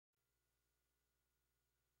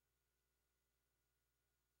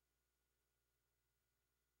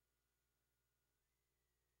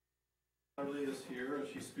Chatterley is here, and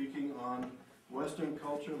she's speaking on Western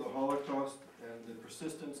culture, the Holocaust, and the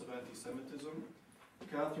persistence of anti-Semitism.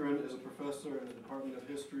 Catherine is a professor in the Department of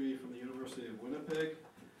History from the University of Winnipeg.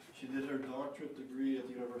 She did her doctorate degree at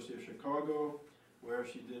the University of Chicago, where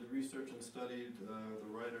she did research and studied the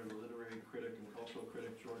writer, the literary critic, and cultural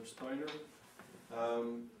critic George Steiner.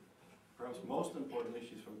 Perhaps most importantly,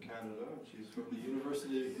 she's from Canada. She's from the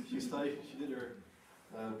university. She did her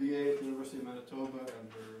BA at the University of Manitoba and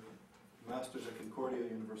her master's at Concordia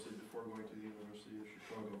University before going to the University of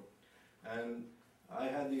Chicago. And I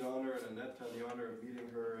had the honor, and Annette had the honor of meeting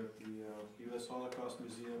her at the U.S. Holocaust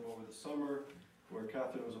Museum over the summer, where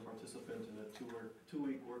Catherine was a participant in a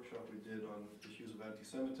two-week workshop we did on issues of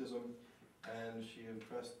anti-Semitism. And she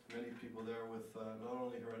impressed many people there with not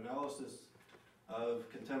only her analysis of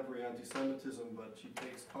contemporary anti-Semitism, but she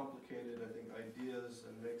takes complicated, I think, ideas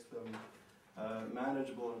and makes them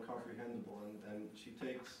manageable and comprehensible. And she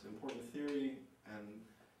takes important theory and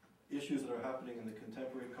issues that are happening in the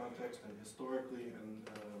contemporary context and historically, and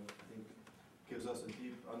I think gives us a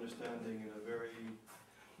deep understanding in a very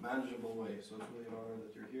manageable way. So it's really an honor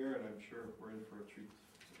that you're here, and I'm sure we're in for a treat.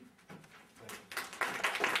 Thank you.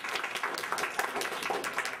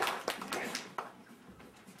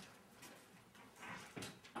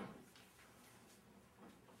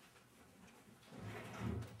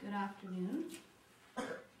 Good afternoon.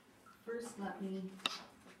 First, let me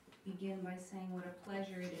begin by saying what a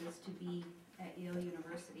pleasure it is to be at Yale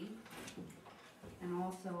University, and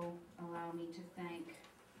also allow me to thank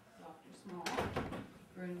Dr. Small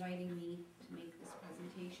for inviting me to make this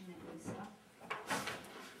presentation at Lisa.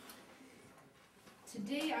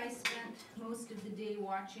 Today I spent most of the day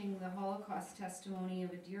watching the Holocaust testimony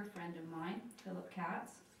of a dear friend of mine, Philip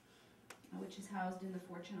Katz, which is housed in the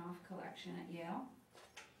Fortunoff collection at Yale.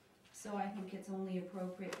 So I think it's only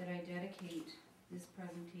appropriate that I dedicate this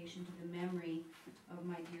presentation to the memory of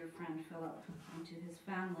my dear friend Philip and to his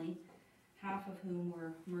family, half of whom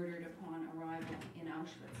were murdered upon arrival in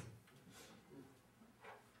Auschwitz.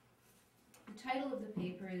 The title of the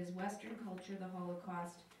paper is Western Culture, the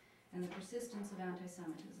Holocaust, and the Persistence of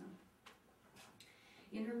Anti-Semitism.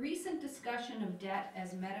 In her recent discussion of debt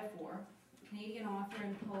as metaphor, Canadian author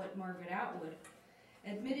and poet Margaret Atwood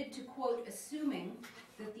admitted to, quote, assuming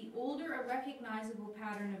that the older a recognizable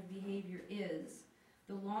pattern of behavior is,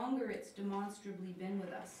 the longer it's demonstrably been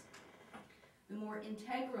with us. The more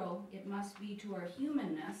integral it must be to our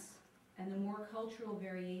humanness, and the more cultural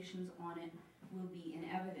variations on it will be in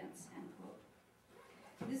evidence, end quote.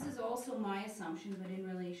 This is also my assumption, but in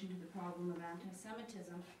relation to the problem of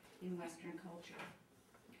anti-Semitism in Western culture.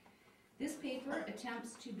 This paper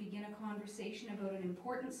attempts to begin a conversation about an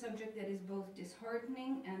important subject that is both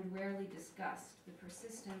disheartening and rarely discussed, the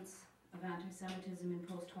persistence of anti-Semitism in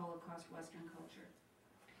post-Holocaust Western culture.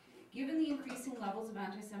 Given the increasing levels of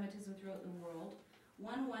anti-Semitism throughout the world,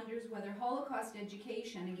 one wonders whether Holocaust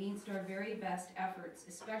education, against our very best efforts,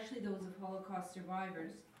 especially those of Holocaust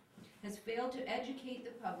survivors, has failed to educate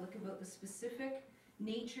the public about the specific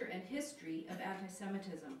nature and history of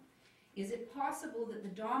anti-Semitism. Is it possible that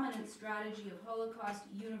the dominant strategy of Holocaust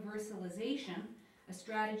universalization, a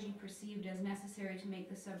strategy perceived as necessary to make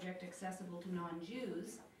the subject accessible to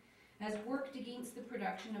non-Jews, has worked against the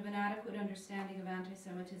production of an adequate understanding of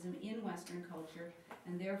anti-Semitism in Western culture,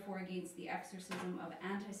 and therefore against the exorcism of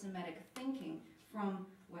anti-Semitic thinking from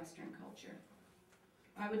Western culture?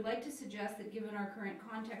 I would like to suggest that given our current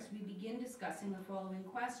context, we begin discussing the following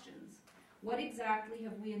questions. What exactly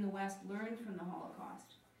have we in the West learned from the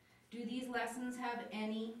Holocaust? Do these lessons have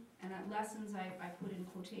any, and lessons I put in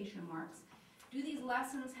quotation marks, do these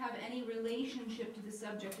lessons have any relationship to the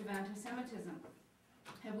subject of anti-Semitism?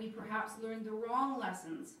 Have we perhaps learned the wrong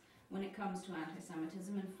lessons when it comes to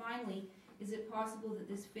anti-Semitism? And finally, is it possible that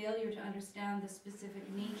this failure to understand the specific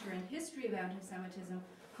nature and history of anti-Semitism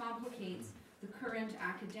complicates the current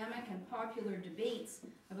academic and popular debates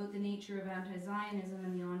about the nature of anti-Zionism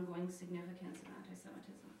and the ongoing significance of anti-Semitism?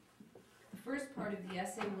 The first part of the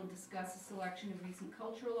essay will discuss a selection of recent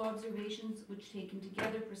cultural observations which taken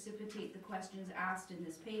together precipitate the questions asked in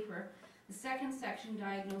this paper. The second section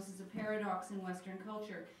diagnoses a paradox in Western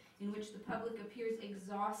culture in which the public appears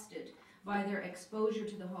exhausted by their exposure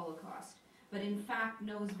to the Holocaust, but in fact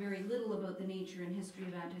knows very little about the nature and history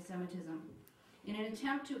of anti-Semitism. In an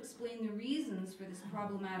attempt to explain the reasons for this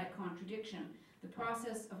problematic contradiction, the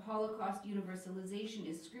process of Holocaust universalization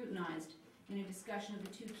is scrutinized in a discussion of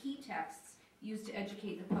the two key texts used to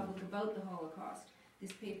educate the public about the Holocaust.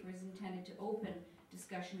 This paper is intended to open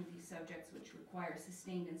discussion of these subjects which require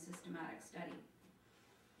sustained and systematic study.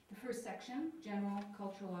 The first section, general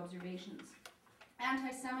cultural observations.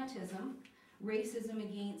 Anti-Semitism, racism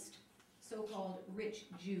against so-called rich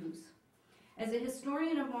Jews. As a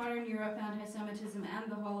historian of modern Europe, anti-Semitism,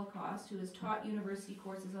 and the Holocaust, who has taught university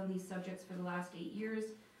courses on these subjects for the last 8 years,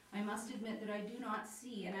 I must admit that I do not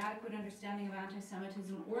see an adequate understanding of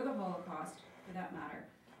anti-Semitism or the Holocaust, for that matter,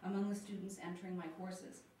 among the students entering my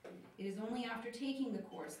courses. It is only after taking the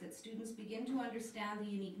course that students begin to understand the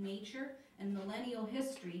unique nature and millennial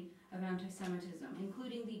history of anti-Semitism,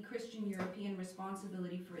 including the Christian European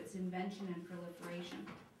responsibility for its invention and proliferation.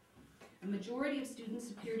 A majority of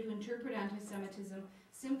students appear to interpret anti-Semitism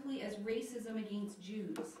simply as racism against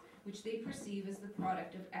Jews, which they perceive as the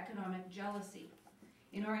product of economic jealousy.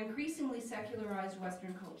 In our increasingly secularized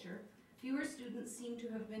Western culture, fewer students seem to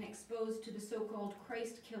have been exposed to the so-called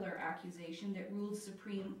Christ killer accusation that ruled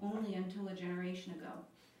supreme only until a generation ago.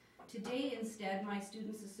 Today, instead, my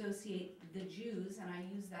students associate the Jews, and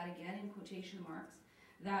I use that again in quotation marks,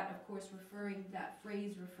 that, of course, that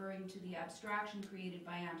phrase referring to the abstraction created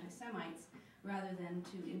by anti-Semites rather than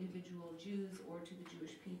to individual Jews or to the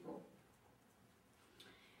Jewish people.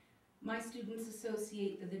 My students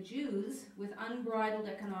associate the Jews with unbridled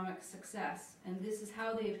economic success, and this is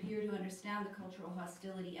how they appear to understand the cultural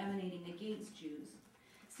hostility emanating against Jews.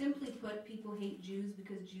 Simply put, people hate Jews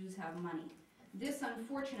because Jews have money. This,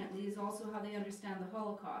 unfortunately, is also how they understand the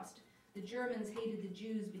Holocaust. The Germans hated the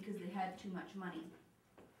Jews because they had too much money.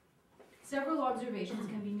 Several observations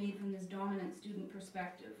can be made from this dominant student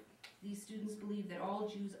perspective. These students believe that all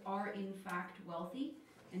Jews are in fact wealthy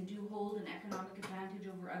and do hold an economic advantage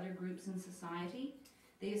over other groups in society.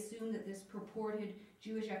 They assume that this purported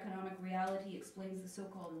Jewish economic reality explains the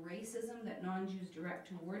so-called racism that non-Jews direct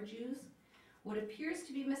toward Jews. What appears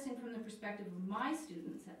to be missing from the perspective of my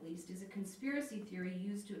students, at least, is a conspiracy theory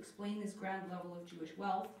used to explain this grand level of Jewish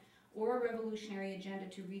wealth, or a revolutionary agenda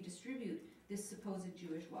to redistribute this supposed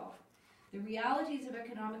Jewish wealth. The realities of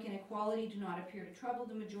economic inequality do not appear to trouble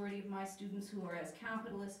the majority of my students, who are as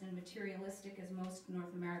capitalist and materialistic as most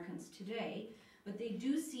North Americans today, but they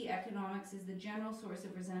do see economics as the general source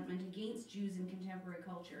of resentment against Jews in contemporary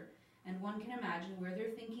culture, and one can imagine where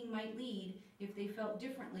their thinking might lead if they felt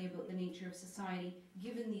differently about the nature of society,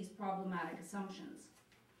 given these problematic assumptions.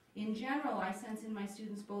 In general, I sense in my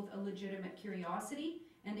students both a legitimate curiosity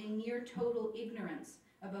and a near total ignorance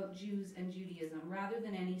about Jews and Judaism, rather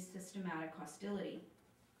than any systematic hostility.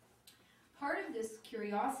 Part of this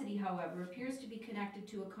curiosity, however, appears to be connected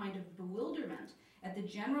to a kind of bewilderment at the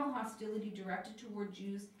general hostility directed toward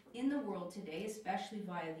Jews in the world today, especially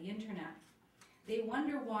via the internet. They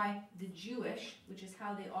wonder why the Jewish, which is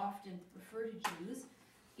how they often refer to Jews,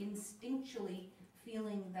 instinctually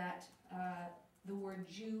feeling that the word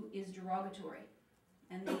Jew is derogatory.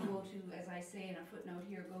 And they go to, as I say in a footnote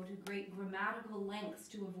here, go to great grammatical lengths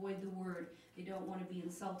to avoid the word. They don't want to be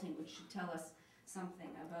insulting, which should tell us something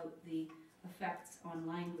about the effects on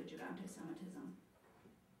language of anti-Semitism.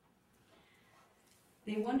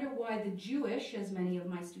 They wonder why the Jewish, as many of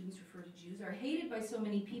my students refer to Jews, are hated by so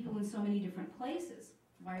many people in so many different places.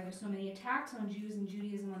 Why are there so many attacks on Jews and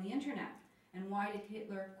Judaism on the internet? And why did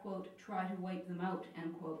Hitler, quote, try to wipe them out,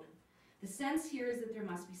 end quote? The sense here is that there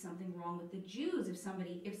must be something wrong with the Jews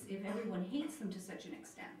if everyone hates them to such an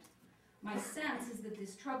extent. My sense is that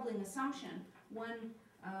this troubling assumption, one,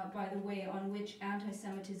 by the way, on which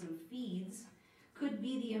anti-Semitism feeds, could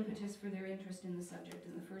be the impetus for their interest in the subject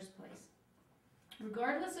in the first place.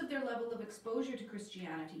 Regardless of their level of exposure to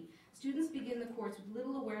Christianity, students begin the course with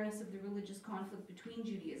little awareness of the religious conflict between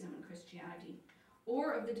Judaism and Christianity,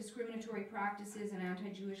 or of the discriminatory practices and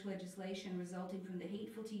anti-Jewish legislation resulting from the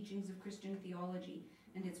hateful teachings of Christian theology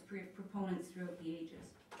and its proponents throughout the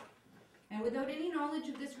ages. And without any knowledge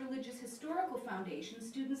of this religious historical foundation,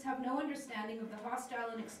 students have no understanding of the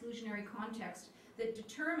hostile and exclusionary context that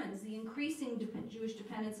determines the increasing Jewish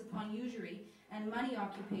dependence upon usury and money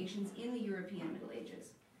occupations in the European Middle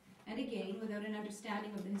Ages. And again, without an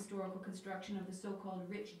understanding of the historical construction of the so-called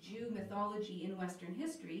rich Jew mythology in Western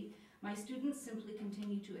history, my students simply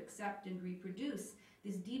continue to accept and reproduce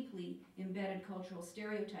this deeply embedded cultural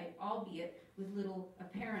stereotype, albeit with little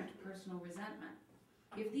apparent personal resentment.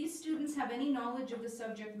 If these students have any knowledge of the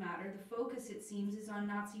subject matter, the focus, it seems, is on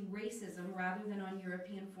Nazi racism rather than on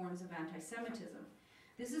European forms of anti-Semitism.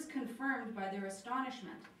 This is confirmed by their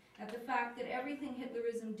astonishment at the fact that everything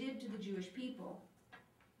Hitlerism did to the Jewish people,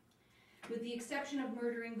 with the exception of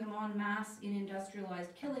murdering them en masse in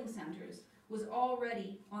industrialized killing centers, was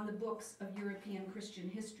already on the books of European Christian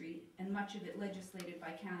history, and much of it legislated by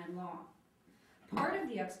canon law. Part of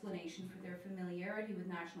the explanation for their familiarity with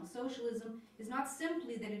National Socialism is not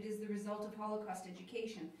simply that it is the result of Holocaust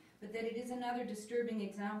education, but that it is another disturbing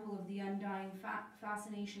example of the undying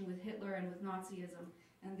fascination with Hitler and with Nazism,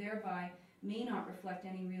 and thereby may not reflect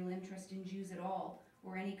any real interest in Jews at all,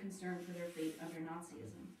 or any concern for their fate under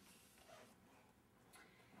Nazism.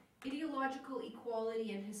 Ideological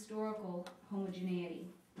equality and historical homogeneity.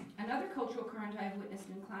 Another cultural current I have witnessed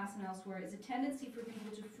in class and elsewhere is a tendency for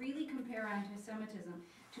people to freely compare anti-Semitism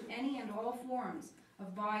to any and all forms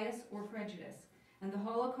of bias or prejudice, and the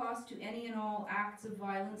Holocaust to any and all acts of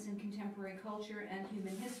violence in contemporary culture and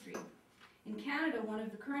human history. In Canada, one of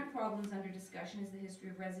the current problems under discussion is the history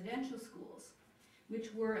of residential schools,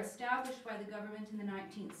 which were established by the government in the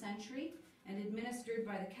 19th century and administered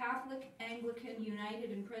by the Catholic, Anglican, United,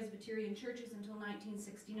 and Presbyterian churches until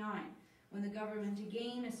 1969, when the government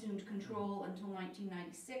again assumed control until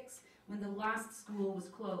 1996, when the last school was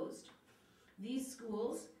closed. These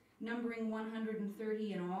schools, numbering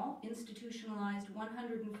 130 in all, institutionalized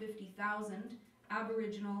 150,000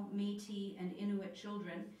 Aboriginal, Métis, and Inuit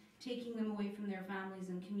children, taking them away from their families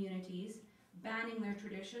and communities, banning their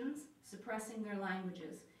traditions, suppressing their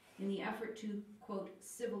languages, in the effort to, quote,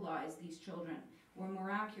 civilize these children, or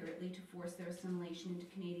more accurately, to force their assimilation into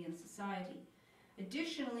Canadian society.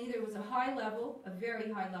 Additionally, there was a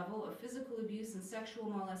very high level, of physical abuse and sexual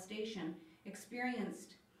molestation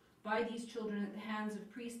experienced by these children at the hands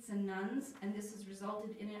of priests and nuns, and this has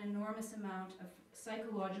resulted in an enormous amount of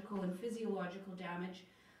psychological and physiological damage,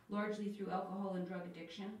 largely through alcohol and drug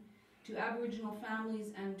addiction, to Aboriginal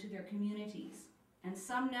families and to their communities. And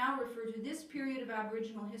some now refer to this period of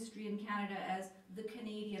Aboriginal history in Canada as the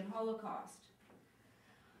Canadian Holocaust.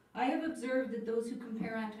 I have observed that those who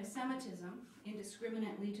compare anti-Semitism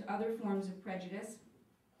indiscriminately to other forms of prejudice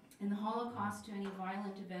and the Holocaust to any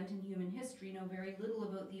violent event in human history know very little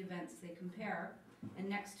about the events they compare, and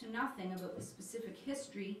next to nothing about the specific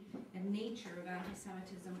history and nature of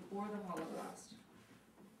anti-Semitism or the Holocaust.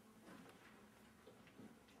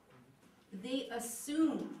 They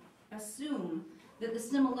assume that the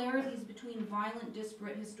similarities between violent,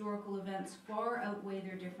 disparate historical events far outweigh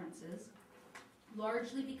their differences,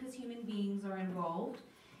 largely because human beings are involved,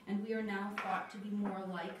 and we are now thought to be more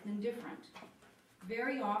alike than different.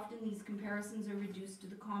 Very often these comparisons are reduced to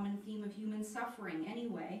the common theme of human suffering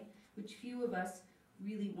anyway, which few of us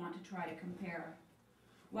really want to try to compare.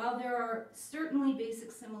 While there are certainly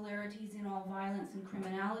basic similarities in all violence and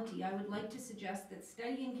criminality, I would like to suggest that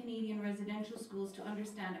studying Canadian residential schools to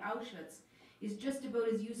understand Auschwitz is just about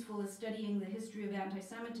as useful as studying the history of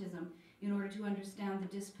anti-Semitism in order to understand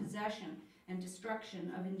the dispossession and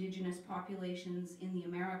destruction of indigenous populations in the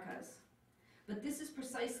Americas. But this is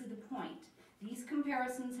precisely the point. These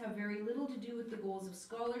comparisons have very little to do with the goals of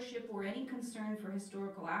scholarship or any concern for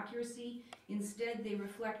historical accuracy. Instead, they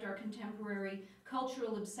reflect our contemporary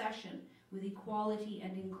cultural obsession with equality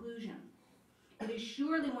and inclusion. It is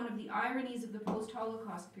surely one of the ironies of the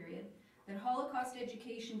post-Holocaust period that Holocaust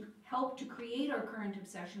education helped to create our current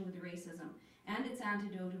obsession with racism and its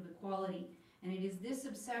antidote of equality, and it is this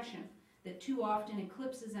obsession that too often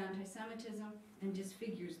eclipses anti-Semitism and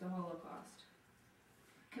disfigures the Holocaust.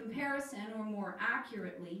 Comparison, or more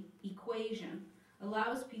accurately, equation,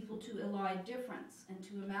 allows people to elide difference and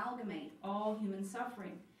to amalgamate all human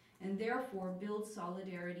suffering, and therefore build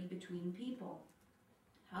solidarity between people.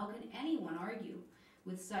 How can anyone argue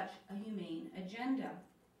with such a humane agenda?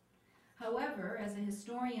 However, as a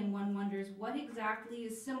historian, one wonders what exactly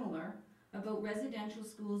is similar about residential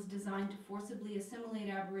schools designed to forcibly assimilate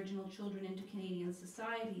Aboriginal children into Canadian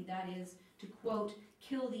society, that is, to, quote,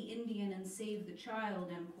 kill the Indian and save the child,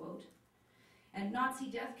 end quote, and Nazi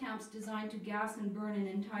death camps designed to gas and burn an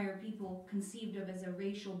entire people conceived of as a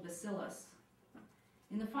racial bacillus.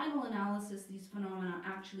 In the final analysis, these phenomena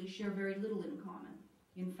actually share very little in common.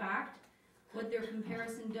 In fact, what their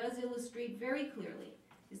comparison does illustrate very clearly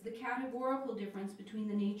is the categorical difference between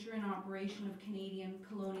the nature and operation of Canadian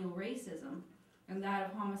colonial racism and that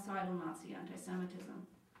of homicidal Nazi anti-Semitism.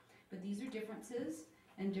 But these are differences,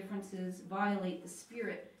 and differences violate the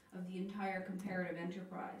spirit of the entire comparative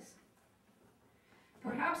enterprise.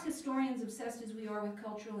 Perhaps historians obsessed as we are with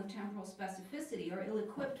cultural and temporal specificity are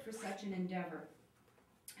ill-equipped for such an endeavor.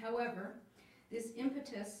 However, this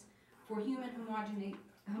impetus for human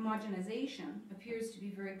homogenization appears to be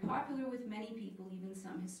very popular with many people, even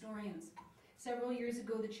some historians. Several years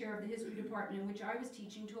ago, the chair of the history department in which I was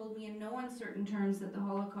teaching told me in no uncertain terms that the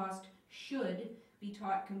Holocaust should be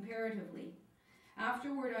taught comparatively.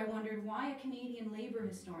 Afterward, I wondered why a Canadian labor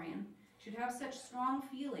historian should have such strong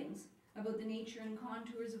feelings about the nature and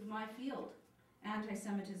contours of my field,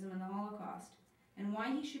 anti-Semitism and the Holocaust, and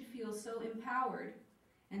why he should feel so empowered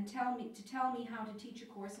and tell me how to teach a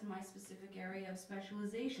course in my specific area of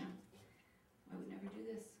specialization. I would never do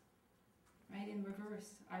this. Right? In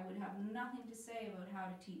reverse, I would have nothing to say about how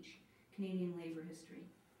to teach Canadian labor history.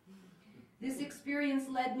 This experience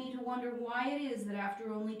led me to wonder why it is that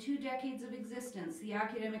after only 2 decades of existence, the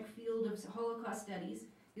academic field of Holocaust studies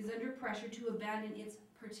is under pressure to abandon its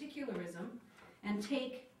particularism and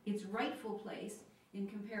take its rightful place in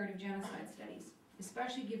comparative genocide studies,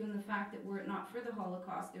 especially given the fact that were it not for the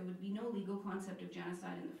Holocaust, there would be no legal concept of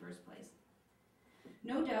genocide in the first place.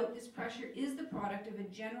 No doubt this pressure is the product of a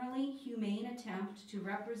generally humane attempt to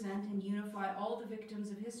represent and unify all the victims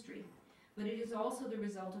of history, but it is also the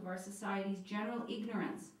result of our society's general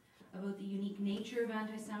ignorance about the unique nature of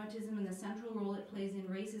anti-Semitism and the central role it plays in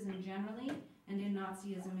racism generally and in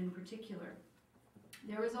Nazism in particular.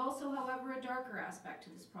 There is also, however, a darker aspect to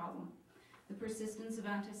this problem: the persistence of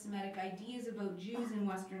anti-Semitic ideas about Jews in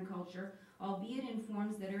Western culture, albeit in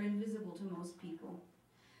forms that are invisible to most people.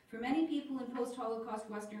 For many people in post-Holocaust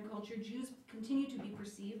Western culture, Jews continue to be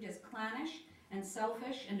perceived as clannish and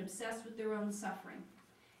selfish and obsessed with their own suffering.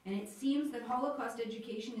 And it seems that Holocaust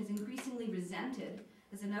education is increasingly resented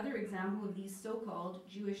as another example of these so-called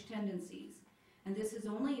Jewish tendencies. And this has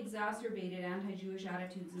only exacerbated anti-Jewish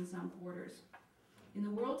attitudes in some quarters. In the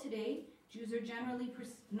world today, Jews are generally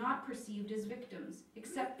not perceived as victims,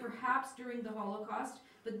 except perhaps during the Holocaust,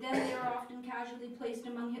 but then they are often casually placed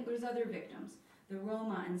among Hitler's other victims: the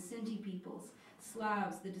Roma and Sinti peoples,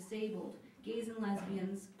 Slavs, the disabled, gays and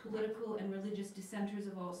lesbians, political and religious dissenters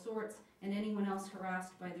of all sorts, and anyone else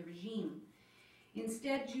harassed by the regime.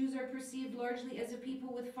 Instead, Jews are perceived largely as a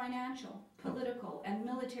people with financial, political, and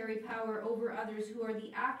military power over others who are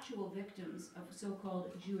the actual victims of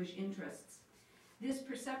so-called Jewish interests. This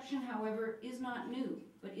perception, however, is not new,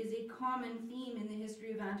 but is a common theme in the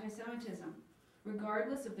history of anti-Semitism.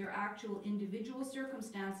 Regardless of their actual individual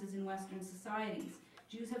circumstances in Western societies,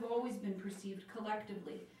 Jews have always been perceived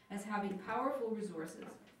collectively as having powerful resources,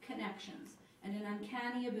 connections, and an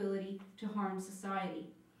uncanny ability to harm society.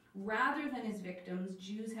 Rather than as victims,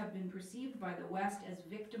 Jews have been perceived by the West as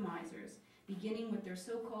victimizers, beginning with their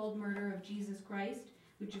so-called murder of Jesus Christ,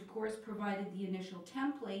 which of course provided the initial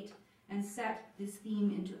template and set this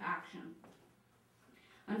theme into action.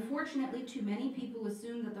 Unfortunately, too many people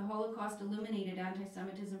assume that the Holocaust eliminated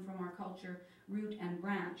anti-Semitism from our culture, root and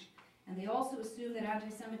branch, and they also assume that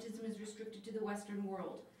anti-Semitism is restricted to the Western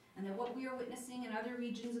world, and that what we are witnessing in other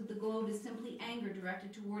regions of the globe is simply anger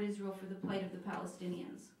directed toward Israel for the plight of the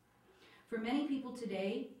Palestinians. For many people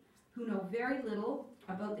today, who know very little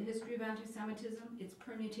about the history of anti-Semitism, its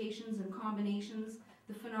permutations and combinations,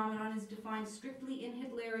 the phenomenon is defined strictly in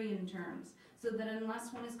Hitlerian terms, so that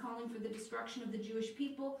unless one is calling for the destruction of the Jewish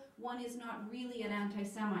people, one is not really an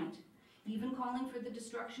anti-Semite. Even calling for the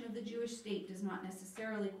destruction of the Jewish state does not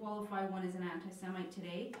necessarily qualify one as an anti-Semite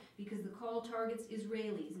today, because the call targets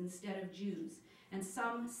Israelis instead of Jews, and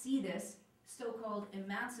some see this so-called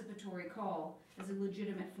emancipatory call as a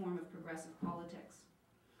legitimate form of progressive politics.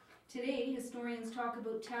 Today, historians talk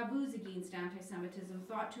about taboos against anti-Semitism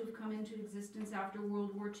thought to have come into existence after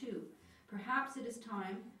World War II. Perhaps it is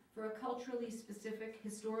time for a culturally specific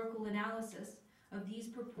historical analysis of these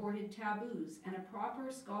purported taboos and a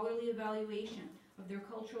proper scholarly evaluation of their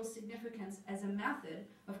cultural significance as a method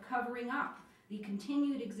of covering up the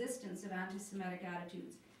continued existence of anti-Semitic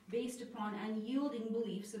attitudes based upon unyielding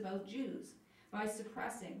beliefs about Jews by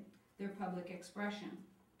suppressing their public expression.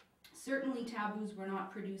 Certainly taboos were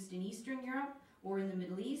not produced in Eastern Europe or in the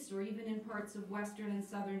Middle East or even in parts of Western and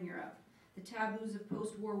Southern Europe. The taboos of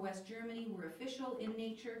post-war West Germany were official in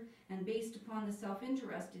nature and based upon the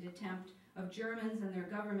self-interested attempt of Germans and their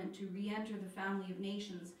government to re-enter the family of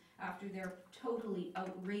nations after their totally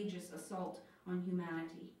outrageous assault on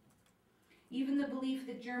humanity. Even the belief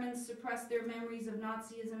that Germans suppressed their memories of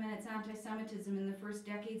Nazism and its anti-Semitism in the first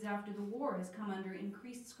decades after the war has come under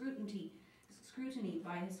increased scrutiny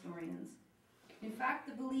by historians. In fact,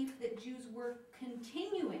 the belief that Jews were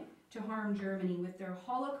continuing to harm Germany with their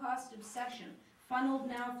Holocaust obsession, funneled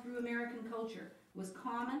now through American culture, was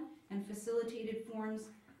common and facilitated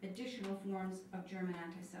additional forms of German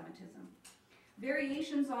anti-Semitism.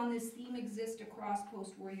 Variations on this theme exist across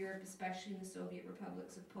post-war Europe, especially in the Soviet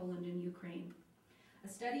republics of Poland and Ukraine. A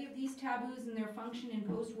study of these taboos and their function in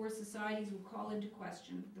post-war societies will call into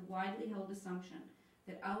question the widely held assumption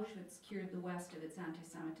that Auschwitz cured the West of its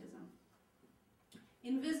anti-Semitism.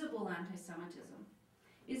 Invisible anti-Semitism.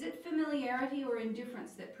 Is it familiarity or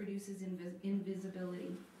indifference that produces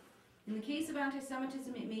invisibility? In the case of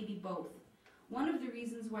anti-Semitism, it may be both. One of the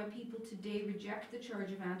reasons why people today reject the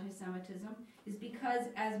charge of anti-Semitism is because,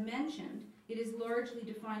 as mentioned, it is largely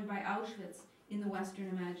defined by Auschwitz in the Western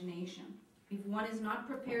imagination. If one is not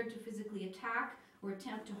prepared to physically attack or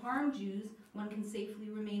attempt to harm Jews, one can safely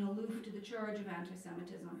remain aloof to the charge of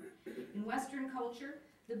anti-Semitism. In Western culture,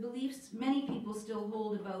 the beliefs many people still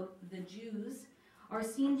hold about the Jews are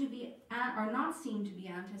not seen to be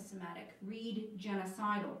anti-Semitic, read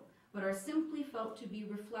genocidal, but are simply felt to be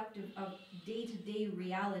reflective of day-to-day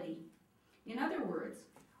reality. In other words,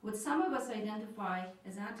 what some of us identify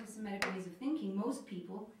as anti-Semitic ways of thinking, most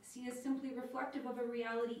people see as simply reflective of a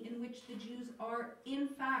reality in which the Jews are in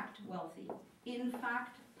fact wealthy, in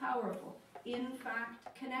fact powerful, in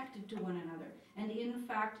fact connected to one another, and in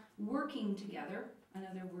fact working together,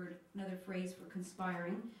 another phrase for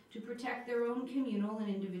conspiring, to protect their own communal and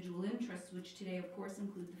individual interests, which today of course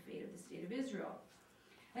include the fate of the State of Israel.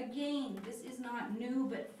 Again, this is not new,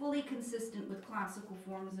 but fully consistent with classical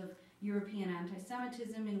forms of European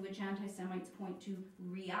anti-Semitism, in which anti-Semites point to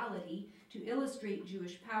reality to illustrate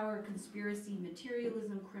Jewish power, conspiracy,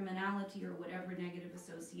 materialism, criminality, or whatever negative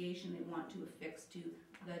association they want to affix to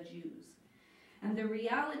the Jews. And the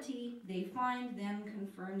reality they find then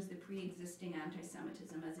confirms the pre-existing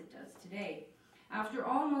anti-Semitism as it does today. After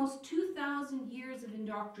almost 2,000 years of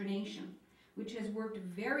indoctrination, which has worked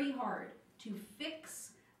very hard to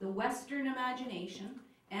fix the Western imagination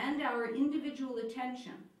and our individual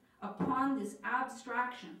attention upon this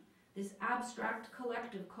abstraction, this abstract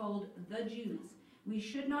collective called the Jews, we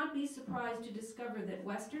should not be surprised to discover that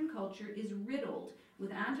Western culture is riddled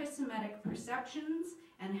with anti-Semitic perceptions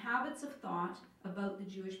and habits of thought about the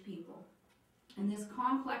Jewish people. And this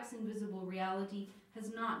complex invisible reality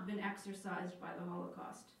has not been exorcised by the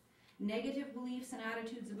Holocaust. Negative beliefs and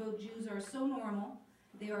attitudes about Jews are so normal,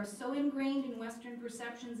 they are so ingrained in Western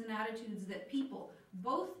perceptions and attitudes that people,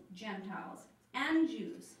 both Gentiles and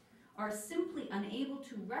Jews, are simply unable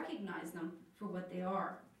to recognize them for what they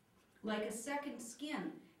are. Like a second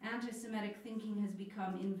skin, anti-Semitic thinking has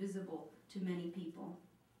become invisible to many people.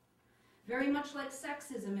 Very much like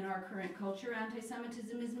sexism in our current culture,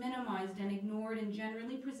 anti-Semitism is minimized and ignored and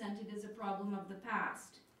generally presented as a problem of the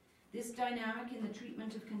past. This dynamic in the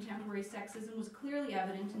treatment of contemporary sexism was clearly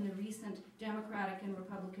evident in the recent Democratic and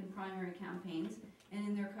Republican primary campaigns and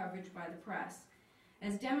in their coverage by the press.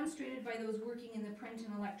 As demonstrated by those working in the print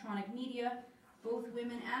and electronic media, both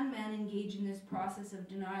women and men engage in this process of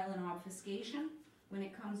denial and obfuscation when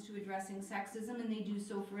it comes to addressing sexism, and they do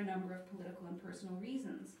so for a number of political and personal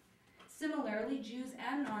reasons. Similarly, Jews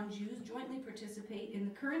and non-Jews jointly participate in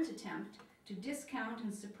the current attempt to discount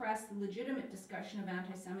and suppress the legitimate discussion of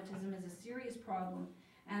anti-Semitism as a serious problem,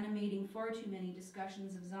 animating far too many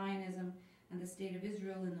discussions of Zionism and the State of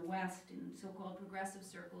Israel in the West, in so-called progressive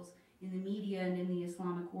circles, in the media and in the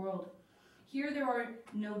Islamic world. Here there are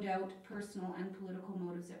no doubt personal and political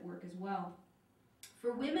motives at work as well.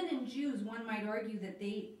 For women and Jews, one might argue that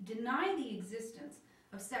they deny the existence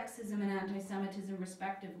of sexism and anti-Semitism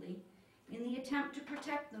respectively in the attempt to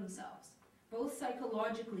protect themselves, both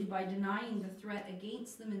psychologically by denying the threat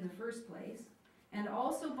against them in the first place, and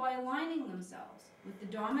also by aligning themselves with the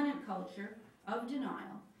dominant culture of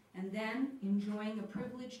denial and then enjoying a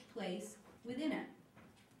privileged place within it.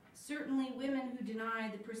 Certainly, women who deny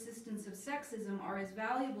the persistence of sexism are as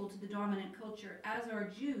valuable to the dominant culture as are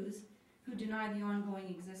Jews who deny the ongoing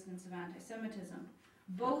existence of anti-Semitism.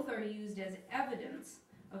 Both are used as evidence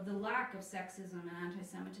of the lack of sexism and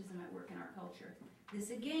anti-Semitism at work in our culture.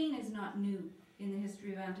 This again is not new in the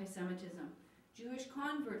history of anti-Semitism. Jewish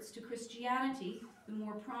converts to Christianity, the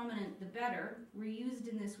more prominent the better, were used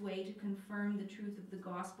in this way to confirm the truth of the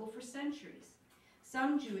gospel for centuries.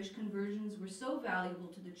 Some Jewish conversions were so valuable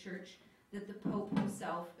to the church that the Pope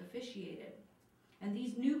himself officiated. And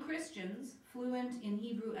these new Christians, fluent in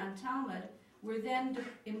Hebrew and Talmud, were then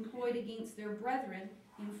employed against their brethren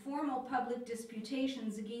in formal public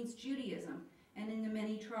disputations against Judaism and in the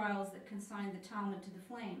many trials that consigned the Talmud to the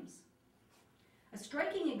flames. A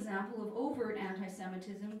striking example of overt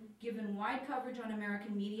anti-Semitism, given wide coverage on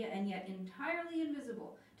American media and yet entirely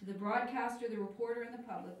invisible to the broadcaster, the reporter, and the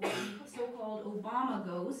public, was the so-called Obama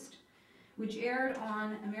ghost, which aired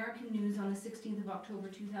on American news on the 16th of October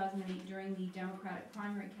 2008 during the Democratic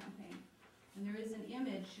primary campaign. And there is an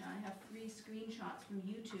image, I have 3 screenshots from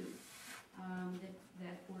YouTube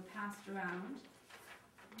that were passed around.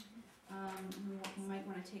 You might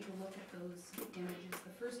want to take a look at those images.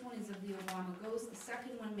 The first one is of the Obama ghost. The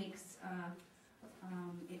second one makes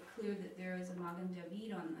it clear that there is a Magen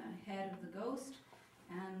David on the head of the ghost.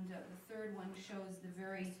 And the third one shows the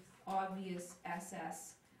very obvious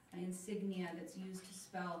SS insignia that's used to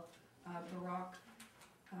spell Barack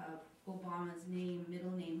Obama's name,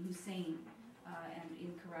 middle name, Hussein, and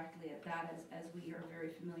incorrectly at that, as we are very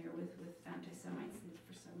familiar with anti-Semites that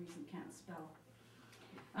for some reason can't spell.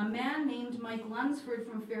 A man named Mike Lunsford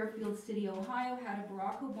from Fairfield City, Ohio, had a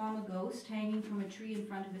Barack Obama ghost hanging from a tree in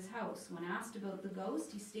front of his house. When asked about the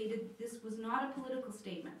ghost, he stated this was not a political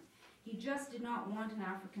statement. He just did not want an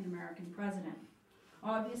African-American president.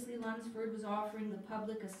 Obviously, Lunsford was offering the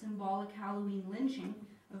public a symbolic Halloween lynching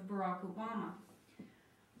of Barack Obama.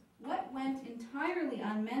 What went entirely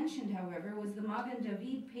unmentioned, however, was the Magen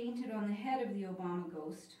David painted on the head of the Obama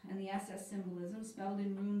ghost and the SS symbolism spelled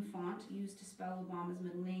in rune font used to spell Obama's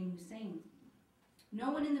middle name, Hussein.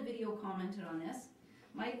 No one in the video commented on this.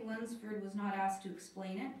 Mike Lunsford was not asked to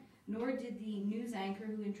explain it, nor did the news anchor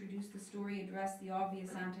who introduced the story address the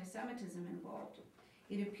obvious anti-Semitism involved.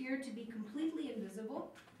 It appeared to be completely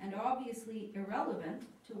invisible and obviously irrelevant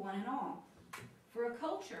to one and all. For a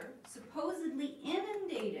culture supposedly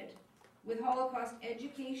inundated with Holocaust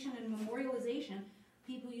education and memorialization,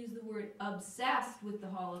 people use the word obsessed with the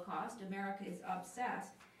Holocaust. America is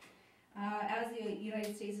obsessed. As the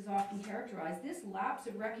United States is often characterized, this lapse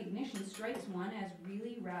of recognition strikes one as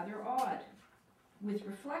really rather odd. With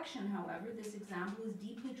reflection, however, this example is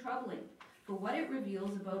deeply troubling for what it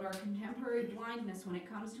reveals about our contemporary blindness when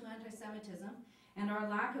it comes to anti-Semitism and our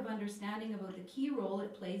lack of understanding about the key role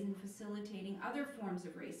it plays in facilitating other forms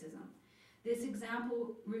of racism. This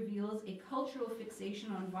example reveals a cultural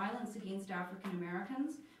fixation on violence against African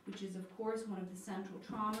Americans, which is of course one of the central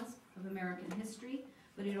traumas of American history,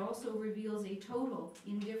 but it also reveals a total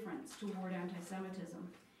indifference toward anti-Semitism.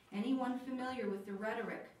 Anyone familiar with the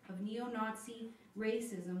rhetoric of neo-Nazi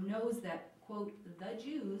racism knows that, quote, the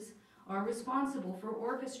Jews are responsible for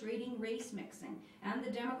orchestrating race mixing and the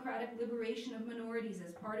democratic liberation of minorities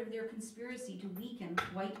as part of their conspiracy to weaken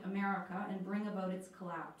white America and bring about its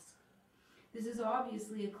collapse. This is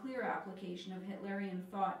obviously a clear application of Hitlerian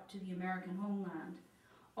thought to the American homeland.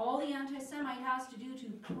 All the anti-Semite has to do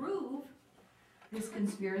to prove this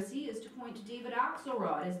conspiracy is to point to David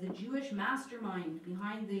Axelrod as the Jewish mastermind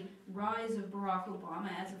behind the rise of Barack Obama,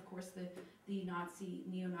 as of course the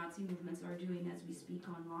neo-Nazi movements are doing as we speak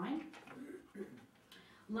online.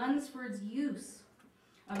 Lunsford's use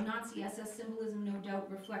of Nazi SS symbolism no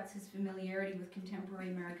doubt reflects his familiarity with contemporary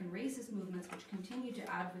American racist movements which continue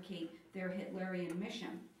to advocate their Hitlerian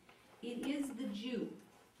mission. It is the Jew,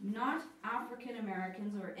 not African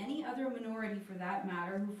Americans or any other minority for that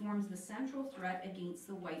matter, who forms the central threat against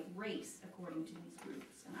the white race, according to these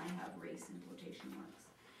groups, and I have race in quotation marks.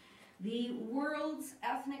 The world's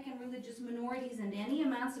ethnic and religious minorities and any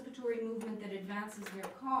emancipatory movement that advances their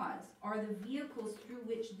cause are the vehicles through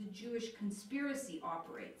which the Jewish conspiracy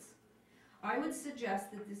operates. I would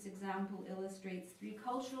suggest that this example illustrates three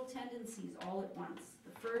cultural tendencies all at once.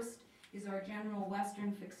 The first is our general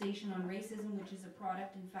Western fixation on racism, which is a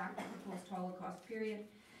product, in fact, of the post-Holocaust period.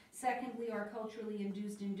 Secondly, our culturally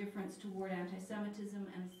induced indifference toward anti-Semitism.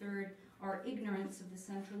 And third, our ignorance of the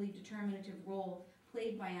centrally determinative role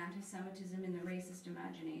played by anti-Semitism in the racist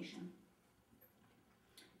imagination.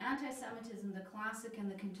 Anti-Semitism, the classic and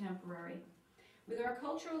the contemporary. With our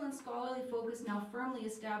cultural and scholarly focus now firmly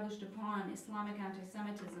established upon Islamic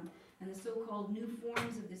anti-Semitism and the so-called new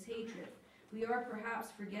forms of this hatred, we are perhaps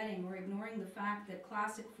forgetting or ignoring the fact that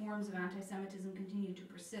classic forms of anti-Semitism continue to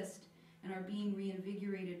persist and are being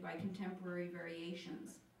reinvigorated by contemporary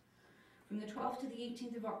variations. From the 12th to the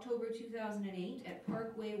 18th of October 2008 at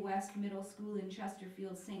Parkway West Middle School in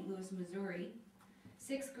Chesterfield, St. Louis, Missouri,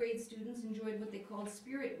 6th grade students enjoyed what they called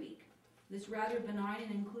Spirit Week. This rather benign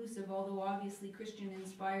and inclusive, although obviously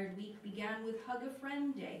Christian-inspired week began with Hug a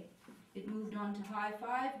Friend Day. It moved on to High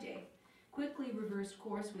Five Day, quickly reversed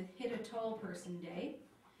course with Hit a Tall Person Day,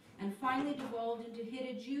 and finally devolved into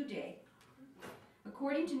Hit a Jew Day.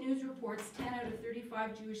 According to news reports, 10 out of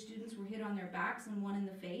 35 Jewish students were hit on their backs and one in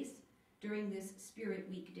the face during this Spirit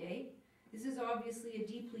Week Day. This is obviously a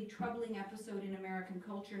deeply troubling episode in American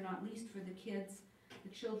culture, not least for the kids, the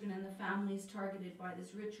children, and the families targeted by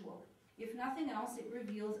this ritual. If nothing else, it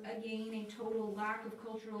reveals again a total lack of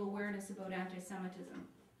cultural awareness about anti-Semitism.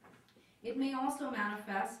 It may also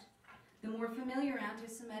manifest the more familiar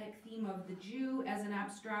anti-Semitic theme of the Jew as an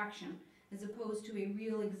abstraction, as opposed to a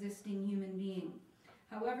real existing human being.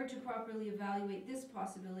 However, to properly evaluate this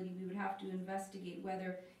possibility, we would have to investigate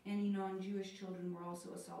whether any non-Jewish children were also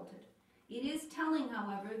assaulted. It is telling,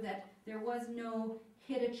 however, that there was no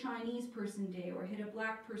Hit a Chinese Person Day or Hit a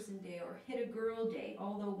Black Person Day or Hit a Girl Day,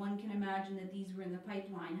 although one can imagine that these were in the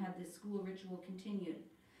pipeline had this school ritual continued.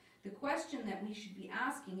 The question that we should be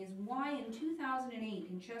asking is why in 2008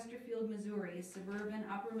 in Chesterfield, Missouri, a suburban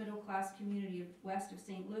upper-middle-class community west of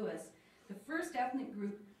St. Louis, the first ethnic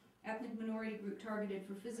minority group targeted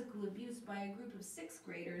for physical abuse by a group of 6th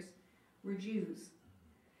graders were Jews.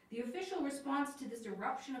 The official response to this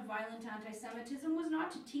eruption of violent anti-Semitism was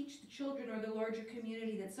not to teach the children or the larger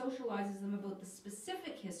community that socializes them about the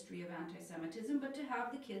specific history of anti-Semitism, but to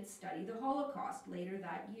have the kids study the Holocaust later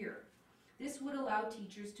that year. This would allow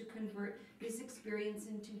teachers to convert this experience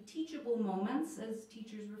into teachable moments, as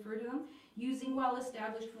teachers refer to them, using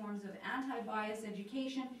well-established forms of anti-bias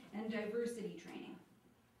education and diversity training.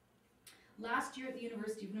 Last year at the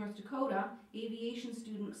University of North Dakota, aviation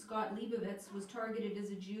student Scott Leibovitz was targeted as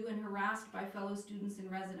a Jew and harassed by fellow students in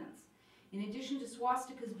residence. In addition to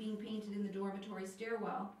swastikas being painted in the dormitory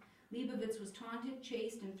stairwell, Leibovitz was taunted,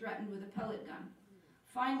 chased, and threatened with a pellet gun.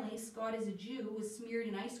 Finally, Scott as a Jew was smeared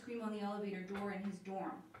in ice cream on the elevator door in his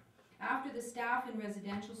dorm. After the staff in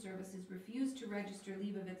residential services refused to register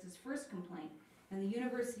Leibovitz's first complaint, and the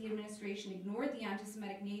university administration ignored the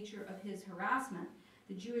anti-Semitic nature of his harassment,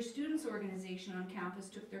 the Jewish Students Organization on campus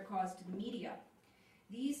took their cause to the media.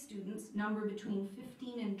 These students number between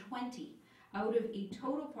 15 and 20 out of a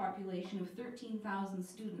total population of 13,000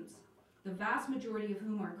 students, the vast majority of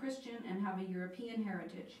whom are Christian and have a European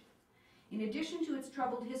heritage. In addition to its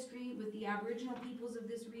troubled history with the Aboriginal peoples of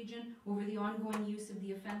this region over the ongoing use of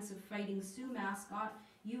the offensive Fighting Sioux mascot,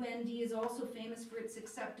 UND is also famous for its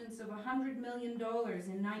acceptance of $100 million in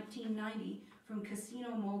 1990 from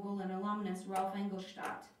casino mogul and alumnus Ralph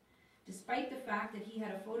Engelstadt, despite the fact that he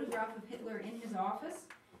had a photograph of Hitler in his office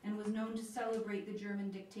and was known to celebrate the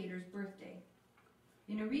German dictator's birthday.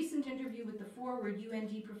 In a recent interview with the Forward,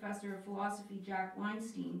 UND professor of philosophy Jack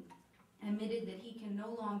Weinstein admitted that he can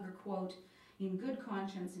no longer, quote, in good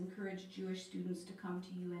conscience encourage Jewish students to come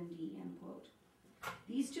to UND, end quote.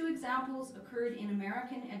 These two examples occurred in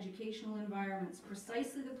American educational environments,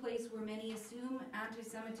 precisely the place where many assume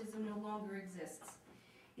anti-Semitism no longer exists.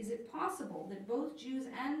 Is it possible that both Jews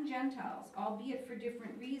and Gentiles, albeit for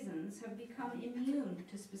different reasons, have become immune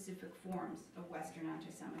to specific forms of Western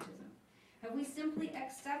anti-Semitism? Have we simply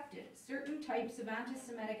accepted certain types of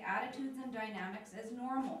anti-Semitic attitudes and dynamics as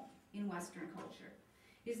normal in Western culture?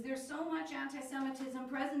 Is there so much anti-Semitism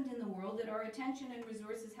present in the world that our attention and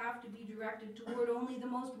resources have to be directed toward only the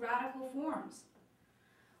most radical forms?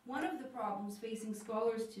 One of the problems facing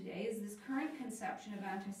scholars today is this current conception of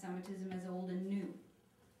anti-Semitism as old and new.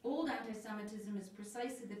 Old anti-Semitism is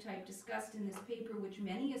precisely the type discussed in this paper which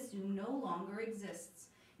many assume no longer exists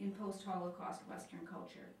in post-Holocaust Western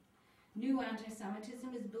culture. New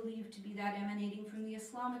anti-Semitism is believed to be that emanating from the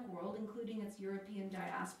Islamic world, including its European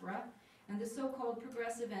diaspora, and the so-called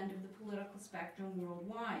progressive end of the political spectrum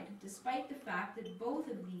worldwide, despite the fact that both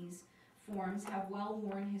of these forms have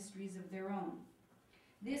well-worn histories of their own.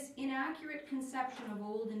 This inaccurate conception of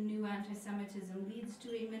old and new anti-Semitism leads to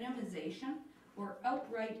a minimization or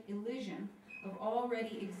outright elision of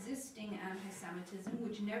already existing anti-Semitism,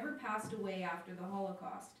 which never passed away after the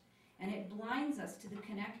Holocaust, and it blinds us to the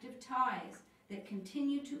connective ties that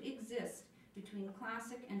continue to exist between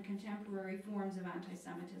classic and contemporary forms of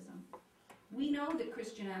anti-Semitism. We know that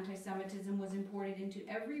Christian anti-Semitism was imported into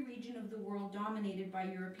every region of the world dominated by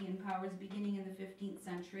European powers beginning in the 15th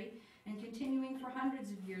century and continuing for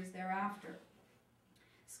hundreds of years thereafter.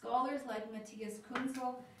 Scholars like Matthias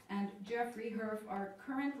Kunzel and Jeffrey Herf are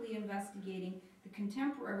currently investigating the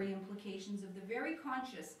contemporary implications of the very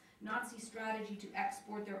conscious Nazi strategy to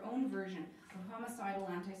export their own version of homicidal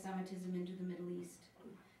anti-Semitism into the Middle East.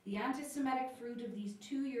 The anti-Semitic fruit of these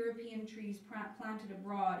two European trees planted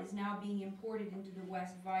abroad is now being imported into the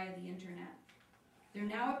West via the internet. There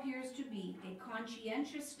now appears to be a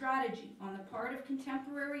conscientious strategy on the part of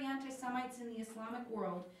contemporary anti-Semites in the Islamic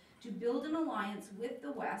world to build an alliance with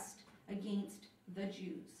the West against the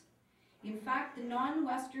Jews. In fact, the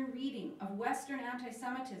non-Western reading of Western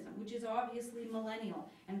anti-Semitism, which is obviously millennial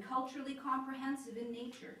and culturally comprehensive in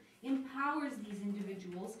nature, empowers these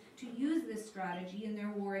individuals to use this strategy in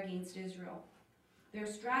their war against Israel. Their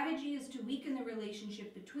strategy is to weaken the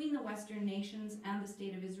relationship between the Western nations and the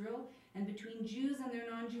State of Israel, and between Jews and their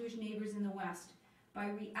non-Jewish neighbors in the West, by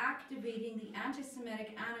reactivating the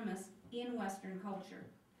anti-Semitic animus in Western culture.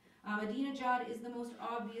 Ahmadinejad is the most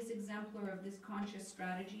obvious exemplar of this conscious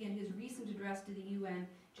strategy, and his recent address to the UN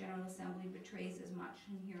General Assembly betrays as much.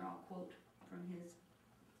 And here I'll quote from his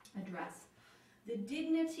address. The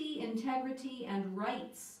dignity, integrity, and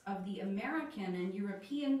rights of the American and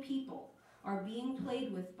European people are being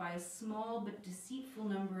played with by a small but deceitful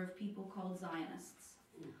number of people called Zionists.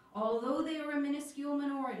 Although they are a minuscule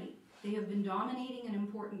minority, they have been dominating an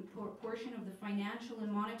important portion of the financial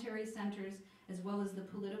and monetary centers, as well as the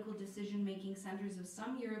political decision-making centers of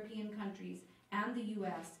some European countries and the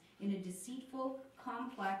US, in a deceitful,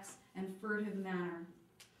 complex, and furtive manner.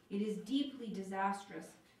 It is deeply disastrous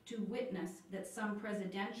to witness that some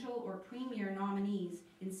presidential or premier nominees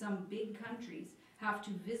in some big countries have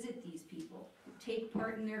to visit these people, take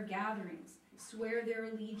part in their gatherings, swear their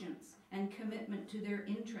allegiance and commitment to their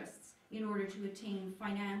interests in order to attain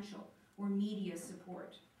financial or media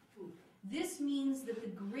support. This means that the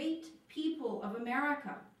great people of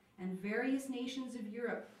America and various nations of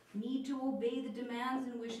Europe need to obey the demands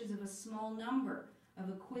and wishes of a small number of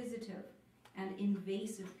acquisitive and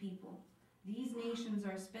invasive people. These nations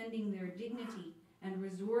are spending their dignity and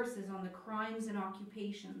resources on the crimes and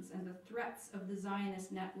occupations and the threats of the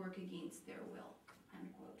Zionist network against their will."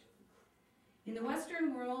 End quote. In the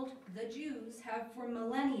Western world, the Jews have for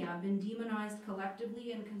millennia been demonized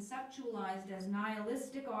collectively and conceptualized as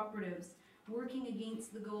nihilistic operatives working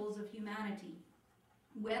against the goals of humanity,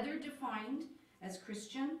 whether defined as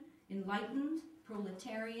Christian, enlightened,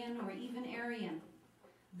 proletarian, or even Aryan.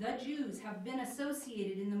 The Jews have been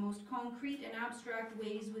associated in the most concrete and abstract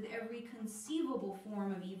ways with every conceivable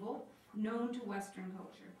form of evil known to Western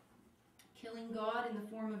culture. Killing God in the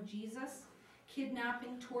form of Jesus,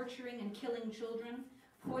 kidnapping, torturing, and killing children,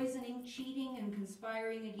 poisoning, cheating, and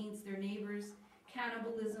conspiring against their neighbors,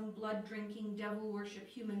 cannibalism, blood drinking, devil worship,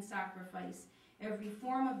 human sacrifice, every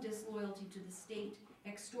form of disloyalty to the state,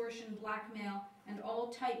 extortion, blackmail, and all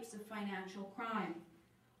types of financial crime.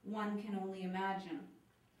 One can only imagine.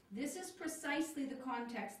 This is precisely the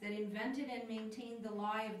context that invented and maintained the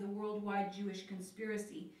lie of the worldwide Jewish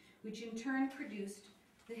conspiracy, which in turn produced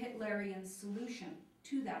the Hitlerian solution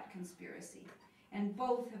to that conspiracy, and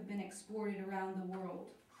both have been exported around the world.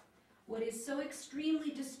 What is so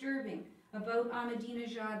extremely disturbing about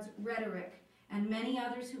Ahmadinejad's rhetoric and many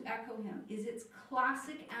others who echo him is its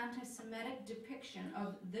classic anti-Semitic depiction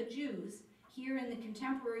of the Jews, here in the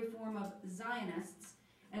contemporary form of Zionists,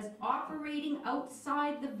 as operating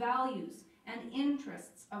outside the values and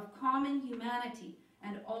interests of common humanity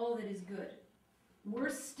and all that is good.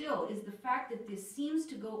 Worse still is the fact that this seems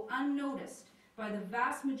to go unnoticed by the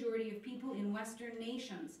vast majority of people in Western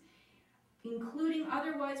nations, including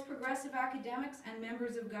otherwise progressive academics and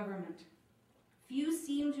members of government. Few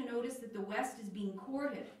seem to notice that the West is being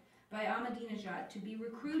courted by Ahmadinejad to be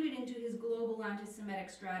recruited into his global anti-Semitic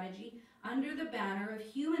strategy under the banner of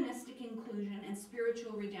humanistic inclusion and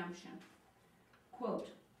spiritual redemption.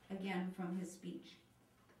 Quote, again from his speech,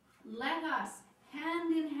 "Let us,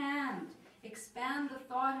 hand in hand, expand the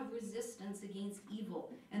thought of resistance against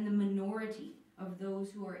evil and the minority of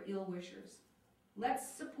those who are ill-wishers.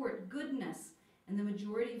 Let's support goodness and the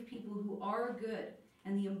majority of people who are good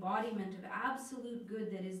and the embodiment of absolute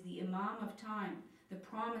good that is the Imam of time, the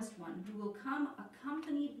promised one, who will come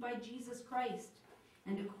accompanied by Jesus Christ,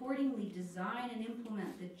 and accordingly design and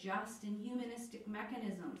implement the just and humanistic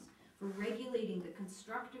mechanisms for regulating the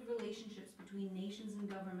constructive relationships between nations and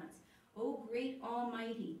governments. O great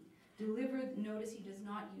Almighty, deliver," notice he does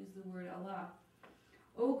not use the word Allah,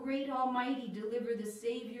 "O great Almighty, deliver the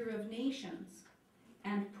Savior of nations,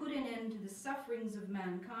 and put an end to the sufferings of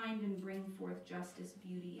mankind and bring forth justice,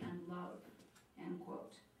 beauty, and love." End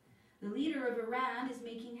quote. The leader of Iran is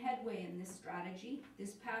making headway in this strategy.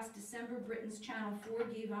 This past December, Britain's Channel 4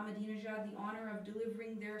 gave Ahmadinejad the honor of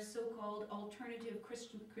delivering their so-called alternative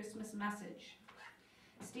Christmas message,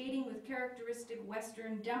 stating with characteristic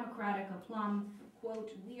Western democratic aplomb,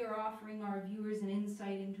 quote, "We are offering our viewers an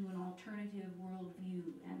insight into an alternative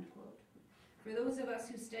worldview," end quote. For those of us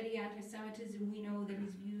who study anti-Semitism, we know that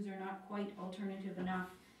his views are not quite alternative enough,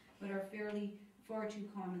 but are far too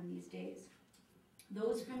common these days.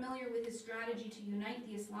 Those familiar with his strategy to unite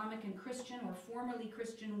the Islamic and Christian or formerly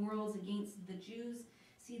Christian worlds against the Jews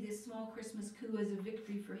see this small Christmas coup as a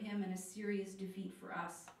victory for him and a serious defeat for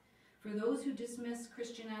us. For those who dismiss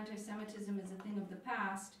Christian anti-Semitism as a thing of the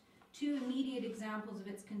past, two immediate examples of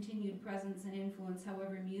its continued presence and influence,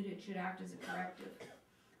 however muted, should act as a corrective.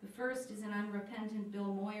 The first is an unrepentant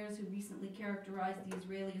Bill Moyers, who recently characterized the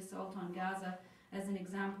Israeli assault on Gaza as an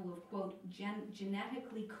example of, quote,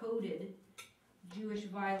 genetically coded Jewish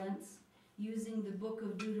violence, using the book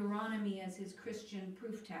of Deuteronomy as his Christian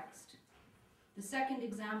proof text. The second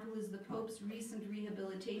example is the Pope's recent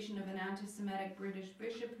rehabilitation of an anti-Semitic British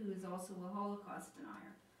bishop who is also a Holocaust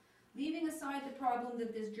denier. Leaving aside the problem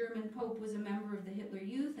that this German Pope was a member of the Hitler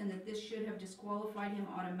Youth and that this should have disqualified him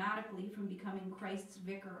automatically from becoming Christ's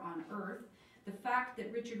vicar on earth, the fact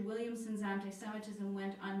that Richard Williamson's anti-Semitism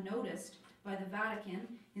went unnoticed by the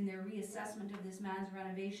Vatican in their reassessment of this man's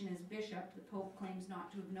renovation as bishop, the Pope claims not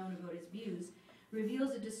to have known about his views,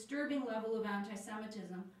 reveals a disturbing level of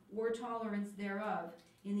anti-Semitism, or tolerance thereof,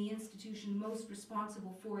 in the institution most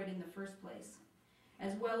responsible for it in the first place,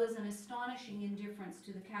 as well as an astonishing indifference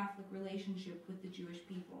to the Catholic relationship with the Jewish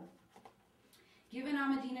people. Given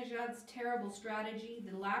Ahmadinejad's terrible strategy,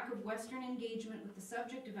 the lack of Western engagement with the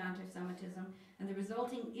subject of anti-Semitism, and the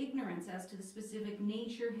resulting ignorance as to the specific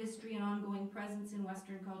nature, history, and ongoing presence in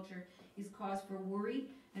Western culture is cause for worry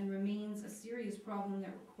and remains a serious problem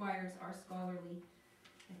that requires our scholarly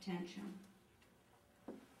attention.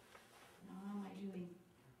 How am I doing?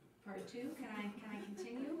 Part 2? Can I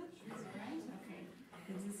continue? Is that right? Okay,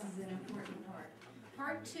 because this is an important part.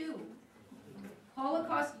 Part 2.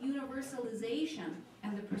 Holocaust universalization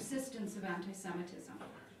and the persistence of anti-Semitism.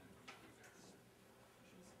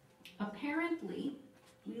 Apparently,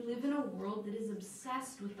 we live in a world that is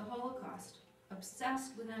obsessed with the Holocaust,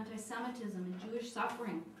 obsessed with anti-Semitism and Jewish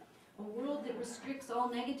suffering, a world that restricts all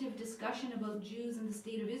negative discussion about Jews and the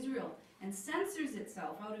State of Israel and censors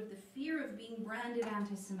itself out of the fear of being branded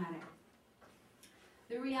anti-Semitic.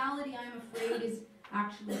 The reality, I'm afraid, is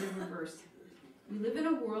actually the reverse. We live in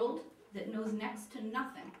a world that knows next to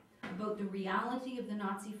nothing about the reality of the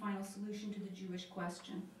Nazi final solution to the Jewish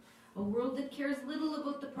question. A world that cares little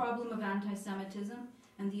about the problem of anti-Semitism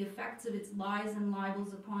and the effects of its lies and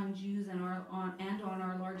libels upon Jews and on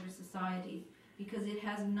our larger society, because it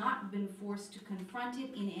has not been forced to confront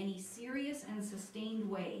it in any serious and sustained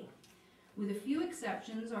way. With a few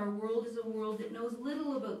exceptions, our world is a world that knows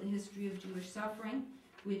little about the history of Jewish suffering,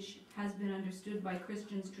 which has been understood by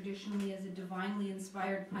Christians traditionally as a divinely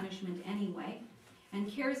inspired punishment anyway,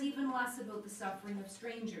 and cares even less about the suffering of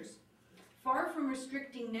strangers. Far from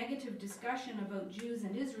restricting negative discussion about Jews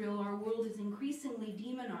and Israel, our world is increasingly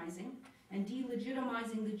demonizing and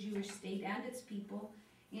delegitimizing the Jewish state and its people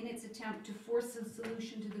in its attempt to force a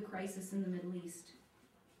solution to the crisis in the Middle East.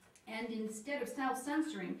 And instead of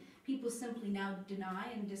self-censoring, people simply now deny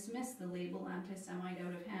and dismiss the label anti-Semite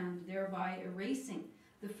out of hand, thereby erasing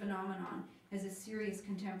the phenomenon as a serious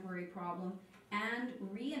contemporary problem and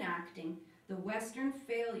reenacting the Western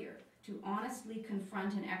failure to honestly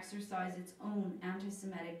confront and exercise its own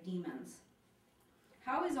anti-Semitic demons.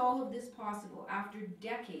 How is all of this possible after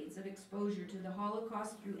decades of exposure to the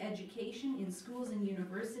Holocaust through education in schools and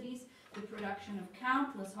universities, the production of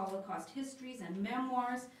countless Holocaust histories and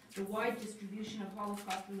memoirs, the wide distribution of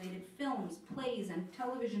Holocaust-related films, plays, and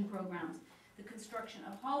television programs, the construction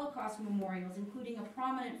of Holocaust memorials, including a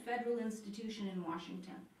prominent federal institution in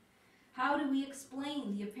Washington? How do we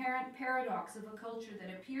explain the apparent paradox of a culture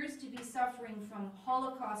that appears to be suffering from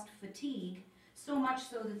Holocaust fatigue, so much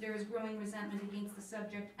so that there is growing resentment against the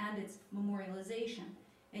subject and its memorialization,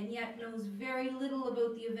 and yet knows very little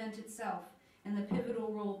about the event itself and the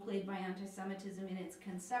pivotal role played by anti-Semitism in its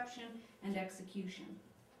conception and execution?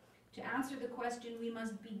 To answer the question, we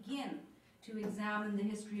must begin to examine the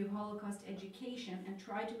history of Holocaust education and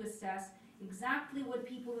try to assess exactly what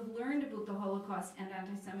people have learned about the Holocaust and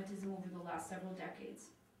anti-Semitism over the last several decades.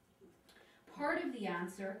 Part of the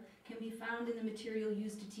answer can be found in the material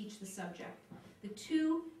used to teach the subject. The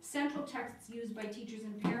two central texts used by teachers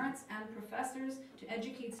and parents and professors to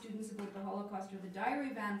educate students about the Holocaust are the Diary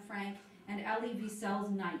of Anne Frank and Elie Wiesel's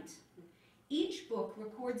Night. Each book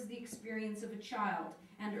records the experience of a child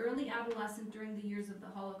and early adolescent during the years of the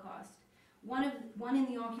Holocaust. One in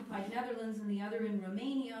the occupied Netherlands and the other in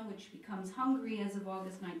Romania, which becomes Hungary as of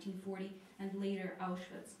August 1940, and later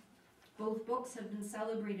Auschwitz. Both books have been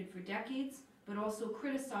celebrated for decades, but also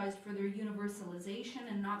criticized for their universalization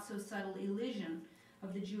and not so subtle elision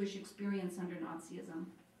of the Jewish experience under Nazism.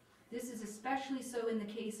 This is especially so in the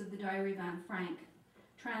case of the Diary of Anne Frank,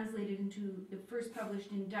 first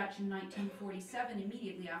published in Dutch in 1947,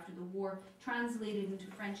 immediately after the war, translated into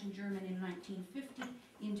French and German in 1950,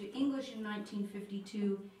 into English in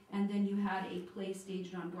 1952, and then you had a play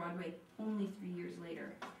staged on Broadway only 3 years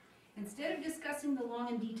later. Instead of discussing the long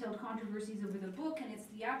and detailed controversies over the book and its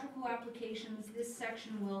theatrical applications, this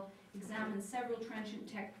section will examine several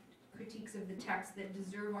trenchant critiques of the text that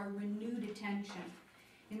deserve our renewed attention.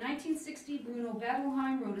 In 1960, Bruno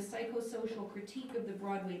Bettelheim wrote a psychosocial critique of the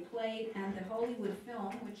Broadway play and the Hollywood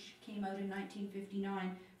film, which came out in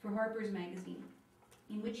 1959 for Harper's Magazine,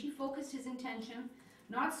 in which he focused his attention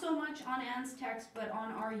not so much on Anne's text, but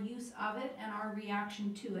on our use of it and our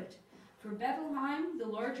reaction to it. For Bettelheim, the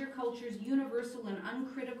larger culture's universal and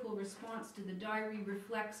uncritical response to the diary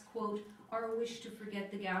reflects, quote, our wish to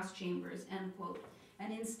forget the gas chambers, end quote,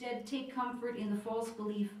 and instead take comfort in the false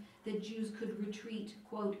belief that Jews could retreat,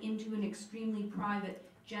 quote, into an extremely private,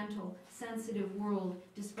 gentle, sensitive world,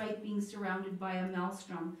 despite being surrounded by a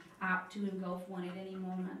maelstrom apt to engulf one at any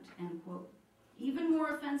moment, end quote. Even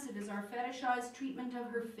more offensive is our fetishized treatment of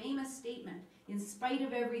her famous statement, in spite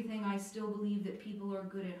of everything, I still believe that people are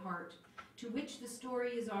good at heart, to which the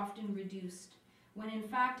story is often reduced. when in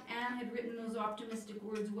fact Anne had written those optimistic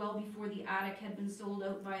words well before the attic had been sold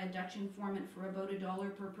out by a Dutch informant for about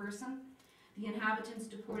 $1 per person, the inhabitants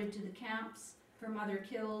deported to the camps, her mother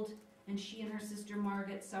killed, and she and her sister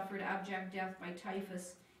Margaret suffered abject death by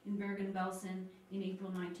typhus in Bergen-Belsen in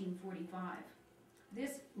April 1945.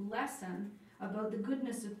 This lesson about the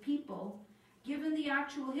goodness of people, given the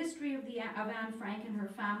actual history of Anne Frank and her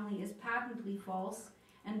family, is patently false,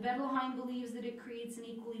 and Bettelheim believes that it creates an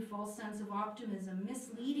equally false sense of optimism,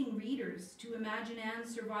 misleading readers to imagine Anne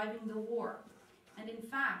surviving the war. And in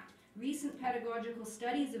fact, recent pedagogical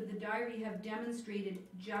studies of the diary have demonstrated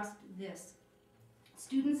just this.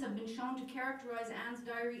 Students have been shown to characterize Anne's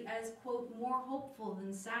diary as, quote, more hopeful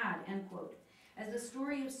than sad, end quote, as a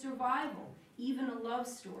story of survival, even a love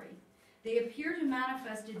story. They appear to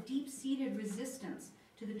manifest a deep-seated resistance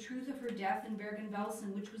to the truth of her death in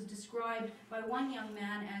Bergen-Belsen, which was described by one young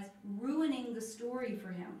man as ruining the story for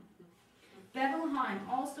him. Bettelheim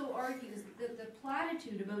also argues that the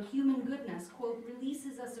platitude about human goodness, quote,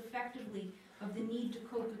 releases us effectively of the need to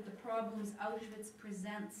cope with the problems Auschwitz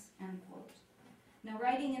presents, end quote. Now,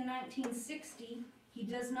 writing in 1960, he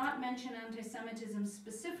does not mention anti-Semitism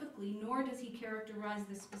specifically, nor does he characterize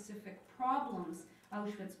the specific problems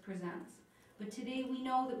Auschwitz presents. But today we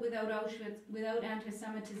know that without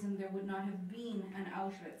anti-Semitism, there would not have been an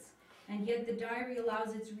Auschwitz. And yet the diary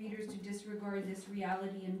allows its readers to disregard this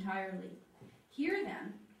reality entirely. Here,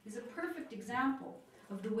 then, is a perfect example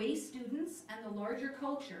of the way students and the larger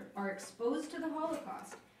culture are exposed to the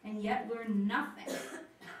Holocaust and yet learn nothing,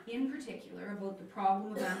 in particular, about the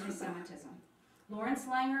problem of anti-Semitism. Lawrence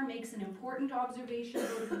Langer makes an important observation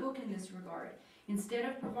about the book in this regard. Instead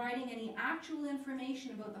of providing any actual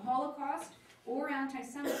information about the Holocaust or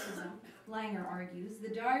anti-Semitism, Langer argues,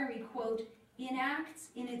 the diary, quote, enacts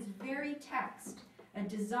in its very text a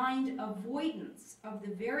designed avoidance of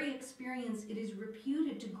the very experience it is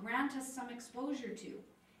reputed to grant us some exposure to,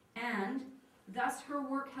 and thus her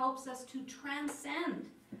work helps us to transcend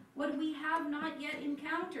what we have not yet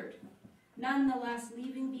encountered, nonetheless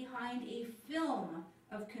leaving behind a film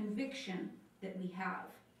of conviction that we have,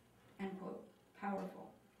 end quote. Powerful.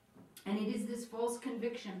 And it is this false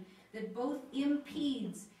conviction that both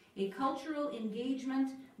impedes a cultural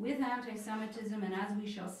engagement with anti-Semitism, and as we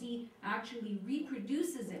shall see, actually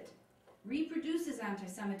reproduces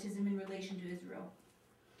anti-Semitism in relation to Israel.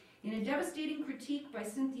 In a devastating critique by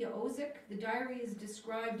Cynthia Ozick, the diary is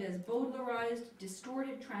described as Baudelarized,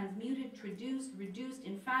 distorted, transmuted, traduced, reduced,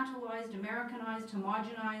 infantilized, Americanized,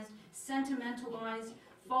 homogenized, sentimentalized,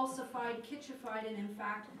 falsified, kitschified, and in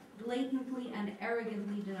fact, blatantly and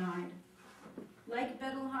arrogantly denied. Like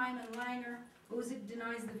Bettelheim and Langer, Ozick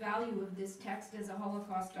denies the value of this text as a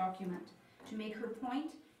Holocaust document. To make her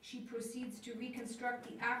point, she proceeds to reconstruct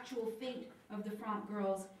the actual fate of the Frank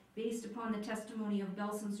girls based upon the testimony of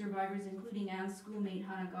Belsen survivors, including Anne's schoolmate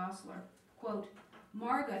Hannah Goslar. Quote,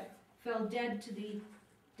 Margaret fell dead to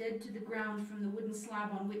the ground from the wooden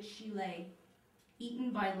slab on which she lay,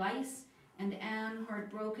 eaten by lice, and Anne,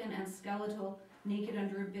 heartbroken and skeletal, naked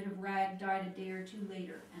under a bit of rag, died a day or two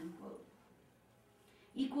later, end quote.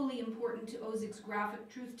 Equally important to Ozick's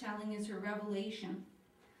graphic truth-telling is her revelation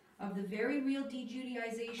of the very real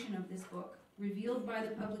de-Judaization of this book, revealed by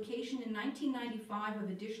the publication in 1995 of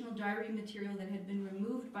additional diary material that had been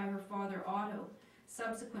removed by her father Otto,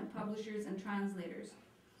 subsequent publishers and translators.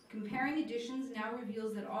 Comparing editions now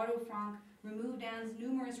reveals that Otto Frank removed Anne's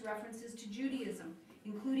numerous references to Judaism,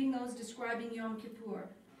 including those describing Yom Kippur.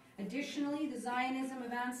 Additionally, the Zionism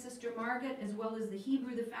of Anne's sister Margaret, as well as the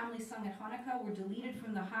Hebrew the family sung at Hanukkah, were deleted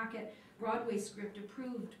from the Hackett Broadway script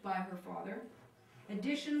approved by her father.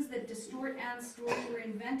 Additions that distort Anne's story were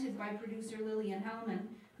invented by producer Lillian Hellman,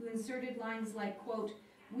 who inserted lines like, quote,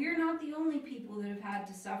 "We're not the only people that have had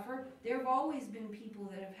to suffer. There have always been people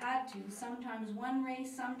that have had to, sometimes one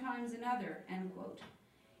race, sometimes another," end quote.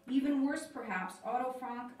 Even worse, perhaps, Otto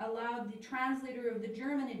Frank allowed the translator of the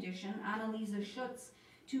German edition, Anneliese Schutz,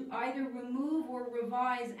 to either remove or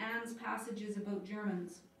revise Anne's passages about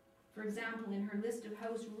Germans. For example, in her list of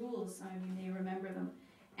house rules, some of you may remember them,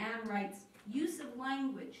 Anne writes, "Use of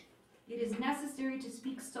language. It is necessary to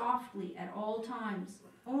speak softly at all times.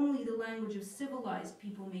 Only the language of civilized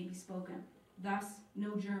people may be spoken. Thus,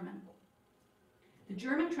 no German." The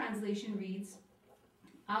German translation reads,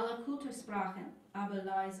 "Alle Kultursprachen, aber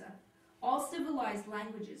leise." All civilized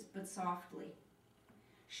languages, but softly.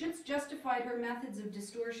 Schutz justified her methods of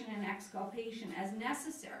distortion and exculpation as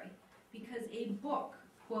necessary because a book,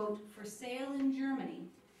 quote, "for sale in Germany,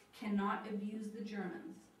 cannot abuse the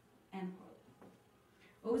Germans," end quote.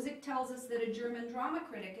 Ozick tells us that a German drama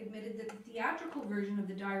critic admitted that the theatrical version of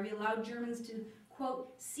the diary allowed Germans to,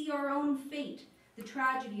 quote, "see our own fate the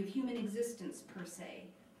tragedy of human existence per se,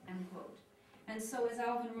 end quote. And so, as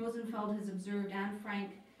Alvin Rosenfeld has observed, Anne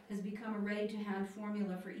Frank has become a ready-to-hand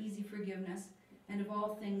formula for easy forgiveness, and of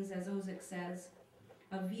all things, as Ozek says,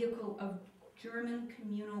 a vehicle of German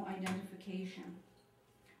communal identification.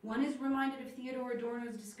 One is reminded of Theodor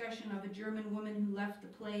Adorno's discussion of a German woman who left the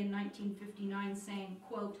play in 1959 saying,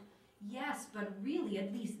 quote, "Yes, but really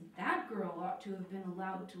at least that girl ought to have been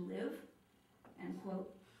allowed to live," end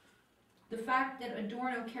quote. The fact that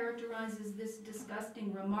Adorno characterizes this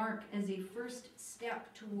disgusting remark as a first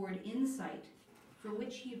step toward insight, for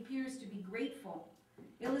which he appears to be grateful,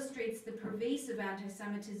 illustrates the pervasive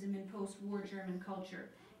anti-Semitism in post-war German culture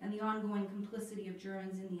and the ongoing complicity of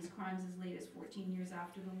Germans in these crimes as late as 14 years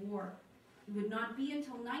after the war. It would not be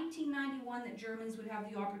until 1991 that Germans would have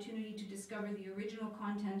the opportunity to discover the original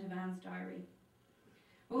content of Anne's diary.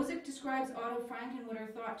 Ozek describes Otto Frank in what are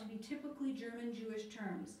thought to be typically German Jewish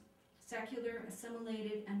terms: secular,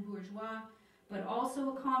 assimilated, and bourgeois, but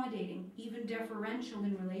also accommodating, even deferential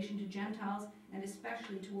in relation to Gentiles, and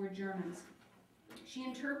especially toward Germans. She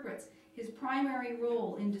interprets his primary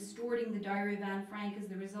role in distorting the diary of Anne Frank as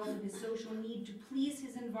the result of his social need to please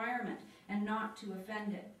his environment and not to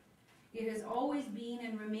offend it. It has always been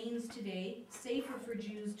and remains today safer for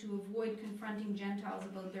Jews to avoid confronting Gentiles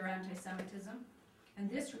about their anti-Semitism, and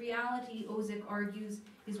this reality, Ozek argues,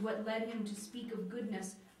 is what led him to speak of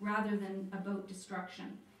goodness rather than about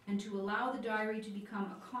destruction, and to allow the diary to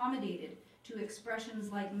become accommodated to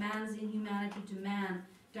expressions like man's inhumanity to man,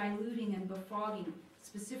 diluting and befogging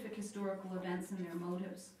specific historical events and their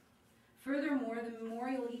motives. Furthermore, the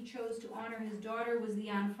memorial he chose to honor his daughter was the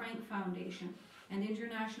Anne Frank Foundation and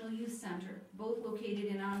International Youth Center, both located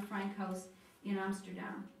in Anne Frank House in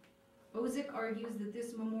Amsterdam. Ozek argues that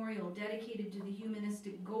this memorial, dedicated to the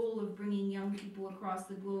humanistic goal of bringing young people across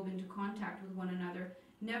the globe into contact with one another,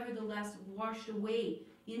 nevertheless washed away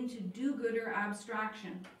into do-gooder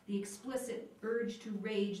abstraction the explicit urge to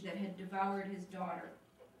rage that had devoured his daughter.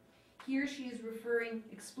 Here she is referring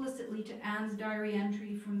explicitly to Anne's diary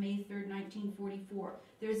entry from May 3, 1944.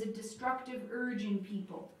 There's a destructive urge in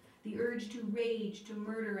people, the urge to rage, to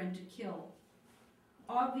murder, and to kill.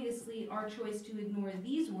 Obviously, our choice to ignore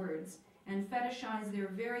these words and fetishize their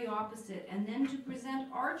very opposite, and then to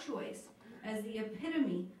present our choice as the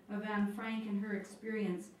epitome of Anne Frank and her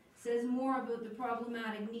experience, says more about the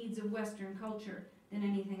problematic needs of Western culture than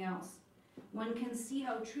anything else. One can see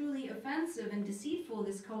how truly offensive and deceitful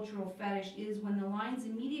this cultural fetish is when the lines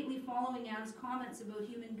immediately following Anne's comments about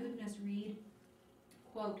human goodness read,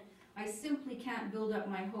 quote, "I simply can't build up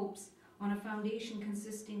my hopes on a foundation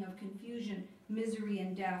consisting of confusion, misery,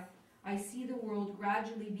 and death. I see the world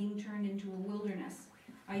gradually being turned into a wilderness.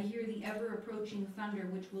 I hear the ever-approaching thunder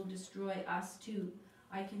which will destroy us too.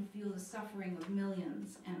 I can feel the suffering of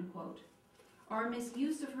millions," end quote. Our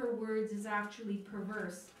misuse of her words is actually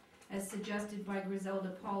perverse, as suggested by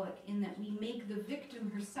Griselda Pollock, in that we make the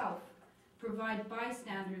victim herself provide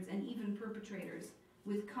bystanders and even perpetrators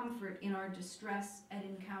with comfort in our distress at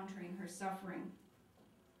encountering her suffering.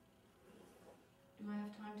 Do I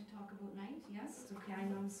have time to talk about night? Yes? Okay, I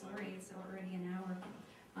know, I'm sorry, it's already an hour.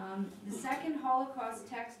 The second Holocaust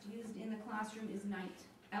text used in the classroom is Night,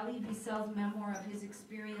 Elie Wiesel's memoir of his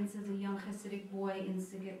experience as a young Hasidic boy in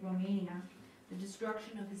Sighet, Romania, the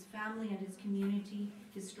destruction of his family and his community,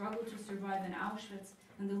 his struggle to survive in Auschwitz,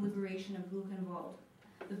 and the liberation of Buchenwald.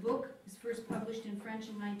 The book is first published in French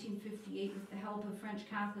in 1958 with the help of French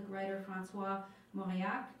Catholic writer François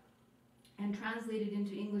Mauriac, and translated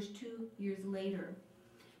into English 2 years later.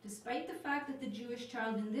 Despite the fact that the Jewish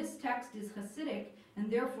child in this text is Hasidic, and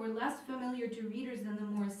therefore less familiar to readers than the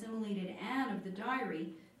more assimilated Anne of the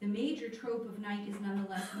diary, the major trope of Night is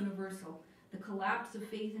nonetheless universal: the collapse of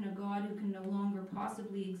faith in a God who can no longer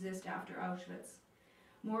possibly exist after Auschwitz.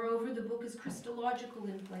 Moreover, the book is Christological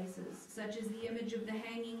in places, such as the image of the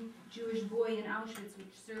hanging Jewish boy in Auschwitz,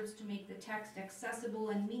 which serves to make the text accessible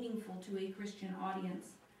and meaningful to a Christian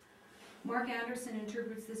audience. Mark Anderson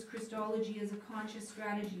interprets this Christology as a conscious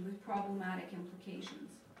strategy with problematic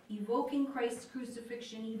implications. Evoking Christ's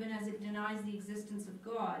crucifixion even as it denies the existence of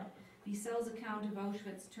God, Wiesel's account of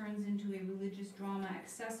Auschwitz turns into a religious drama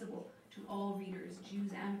accessible to all readers,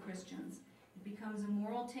 Jews and Christians. It becomes a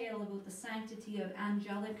moral tale about the sanctity of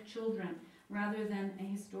angelic children rather than a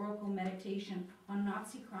historical meditation on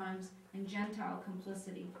Nazi crimes and Gentile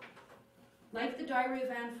complicity. Like the Diary of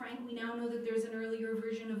Anne Frank, we now know that there's an earlier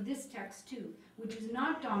version of this text too, which is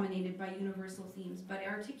not dominated by universal themes, but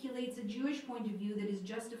articulates a Jewish point of view that is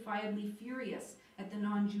justifiably furious at the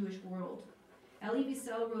non-Jewish world. Elie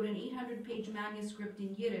Wiesel wrote an 800-page manuscript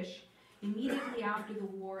in Yiddish immediately after the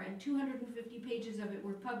war, and 250 pages of it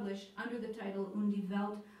were published under the title Und die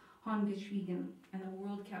Welt hat geschwiegen, and the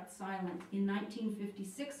world kept silent, in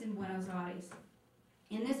 1956 in Buenos Aires.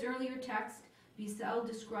 In this earlier text, Wiesel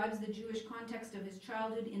describes the Jewish context of his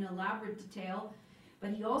childhood in elaborate detail,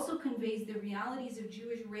 but he also conveys the realities of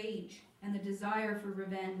Jewish rage and the desire for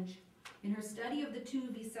revenge. In her study of the two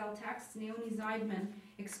Wiesel texts, Naomi Zeidman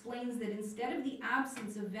explains that instead of the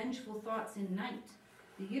absence of vengeful thoughts in night,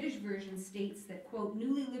 the Yiddish version states that, quote,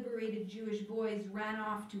 newly liberated Jewish boys ran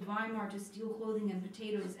off to Weimar to steal clothing and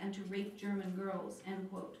potatoes and to rape German girls, end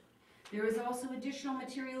quote. There is also additional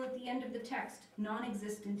material at the end of the text,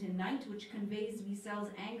 non-existent in night, which conveys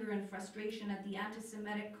Wiesel's anger and frustration at the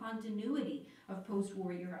anti-Semitic continuity of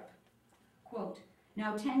post-war Europe. Quote,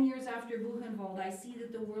 now 10 years after Buchenwald, I see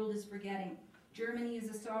that the world is forgetting. Germany is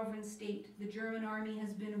a sovereign state. The German army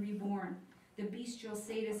has been reborn. The bestial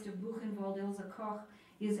sadist of Buchenwald, Ilse Koch,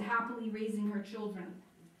 is happily raising her children.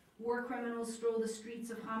 War criminals stroll the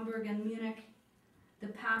streets of Hamburg and Munich. The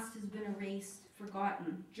past has been erased,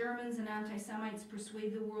 forgotten. Germans and anti-Semites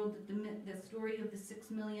persuade the world that the story of the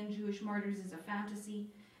 6 million Jewish martyrs is a fantasy,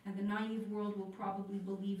 and the naive world will probably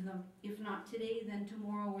believe them. If not today, then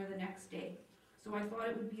tomorrow or the next day. So I thought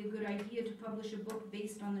it would be a good idea to publish a book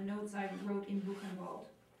based on the notes I wrote in Buchenwald.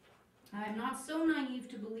 I am not so naive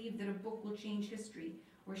to believe that a book will change history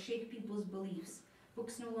or shake people's beliefs.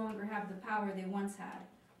 Books no longer have the power they once had.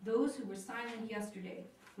 Those who were silent yesterday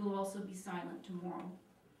will also be silent tomorrow.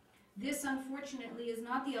 This, unfortunately, is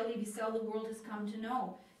not the Elie Wiesel the world has come to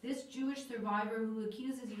know. This Jewish survivor who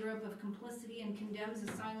accuses Europe of complicity and condemns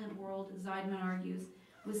a silent world, Zeidman argues,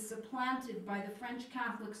 was supplanted by the French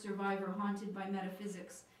Catholic survivor haunted by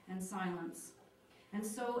metaphysics and silence. And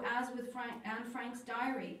so, as with Anne Frank's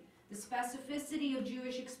diary, the specificity of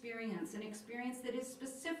Jewish experience, an experience that is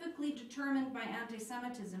specifically determined by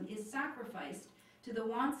anti-Semitism, is sacrificed to the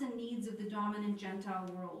wants and needs of the dominant Gentile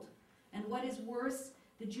world. And what is worse,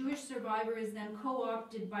 the Jewish survivor is then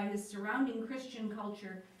co-opted by his surrounding Christian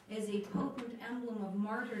culture as a potent emblem of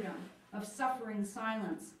martyrdom, of suffering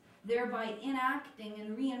silence, thereby enacting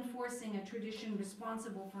and reinforcing a tradition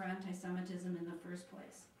responsible for anti-Semitism in the first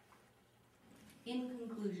place. In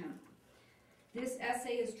conclusion, this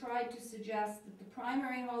essay has tried to suggest that the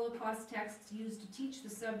primary Holocaust texts used to teach the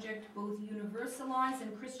subject both universalize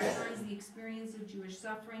and Christianize the experience of Jewish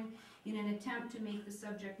suffering in an attempt to make the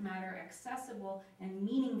subject matter accessible and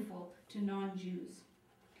meaningful to non-Jews.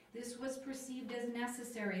 This was perceived as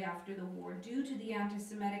necessary after the war due to the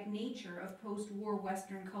anti-Semitic nature of post-war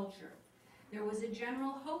Western culture. There was a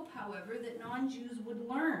general hope, however, that non-Jews would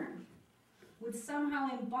learn, would somehow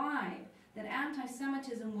imbibe that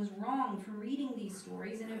anti-Semitism was wrong from reading these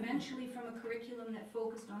stories and eventually from a curriculum that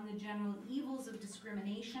focused on the general evils of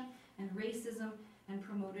discrimination and racism and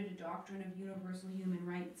promoted a doctrine of universal human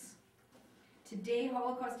rights. Today,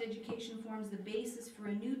 Holocaust education forms the basis for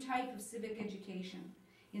a new type of civic education.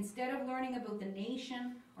 Instead of learning about the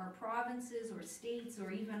nation, or provinces, or states,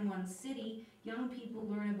 or even one city, young people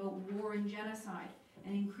learn about war and genocide,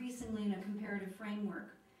 and increasingly in a comparative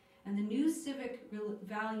framework, and the new civic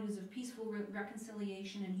values of peaceful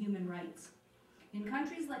reconciliation and human rights. In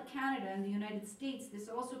countries like Canada and the United States, this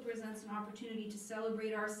also presents an opportunity to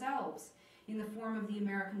celebrate ourselves in the form of the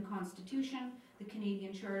American Constitution, the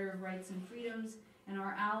Canadian Charter of Rights and Freedoms, and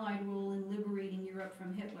our allied role in liberating Europe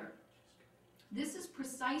from Hitler. This is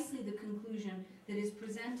precisely the conclusion that is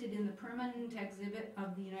presented in the permanent exhibit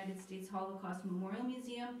of the United States Holocaust Memorial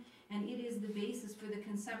Museum, and it is the basis for the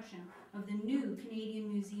conception of the new Canadian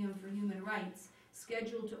Museum for Human Rights,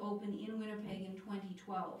 scheduled to open in Winnipeg in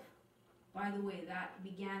 2012. By the way, that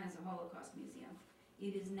began as a Holocaust museum.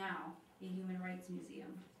 It is now a human rights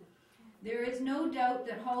museum. There is no doubt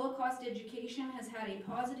that Holocaust education has had a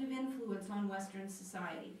positive influence on Western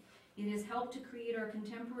society. It has helped to create our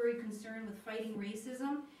contemporary concern with fighting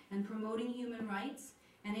racism and promoting human rights,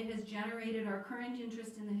 and it has generated our current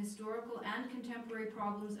interest in the historical and contemporary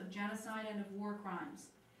problems of genocide and of war crimes.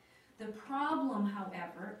 The problem,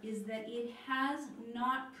 however, is that it has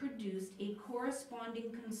not produced a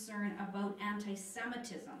corresponding concern about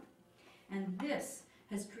anti-Semitism, and this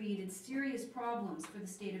has created serious problems for the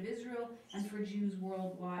State of Israel and for Jews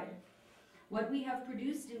worldwide. What we have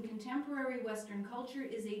produced in contemporary Western culture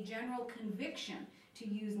is a general conviction, to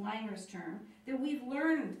use Langer's term, that we've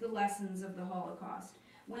learned the lessons of the Holocaust,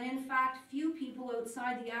 when in fact few people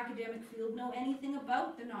outside the academic field know anything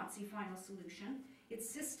about the Nazi final solution, its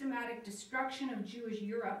systematic destruction of Jewish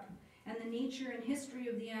Europe, and the nature and history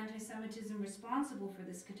of the anti-Semitism responsible for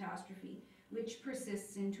this catastrophe, which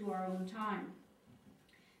persists into our own time.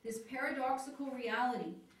 This paradoxical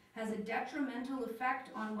reality has a detrimental effect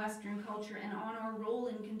on Western culture and on our role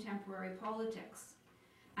in contemporary politics.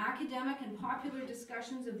 Academic and popular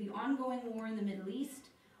discussions of the ongoing war in the Middle East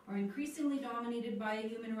are increasingly dominated by a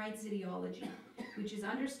human rights ideology, which is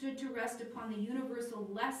understood to rest upon the universal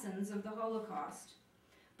lessons of the Holocaust,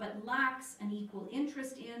 but lacks an equal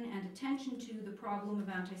interest in and attention to the problem of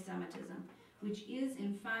anti-Semitism, which is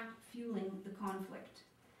in fact fueling the conflict.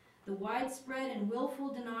 The widespread and willful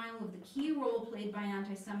denial of the key role played by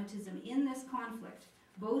anti-Semitism in this conflict,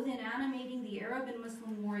 both in animating the Arab and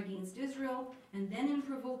Muslim war against Israel and then in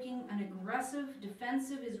provoking an aggressive,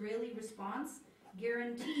 defensive Israeli response,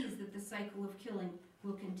 guarantees that the cycle of killing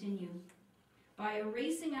will continue. By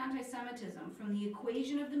erasing anti-Semitism from the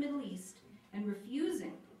equation of the Middle East and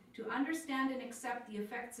refusing to understand and accept the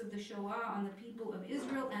effects of the Shoah on the people of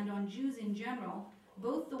Israel and on Jews in general,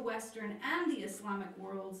 both the Western and the Islamic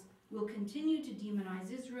worlds will continue to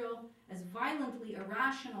demonize Israel as violently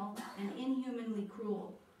irrational and inhumanly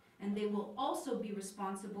cruel, and they will also be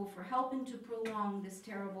responsible for helping to prolong this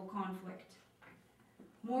terrible conflict.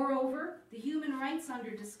 Moreover, the human rights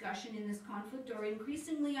under discussion in this conflict are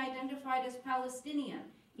increasingly identified as Palestinian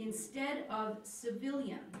instead of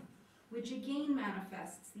civilian, which again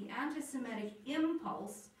manifests the anti-Semitic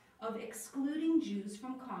impulse of excluding Jews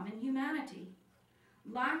from common humanity.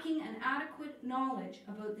 Lacking an adequate knowledge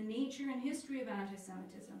about the nature and history of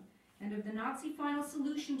anti-Semitism and of the Nazi final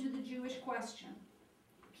solution to the Jewish question,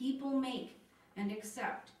 people make and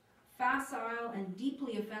accept facile and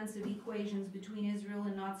deeply offensive equations between Israel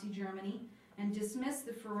and Nazi Germany and dismiss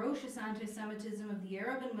the ferocious anti-Semitism of the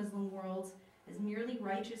Arab and Muslim worlds as merely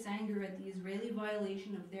righteous anger at the Israeli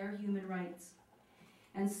violation of their human rights.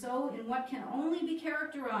 And so, in what can only be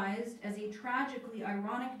characterized as a tragically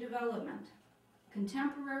ironic development,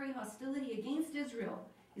 contemporary hostility against Israel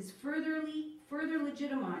is further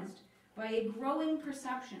legitimized by a growing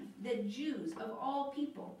perception that Jews of all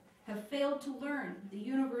people have failed to learn the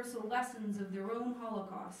universal lessons of their own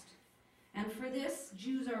Holocaust. And for this,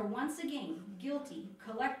 Jews are once again guilty,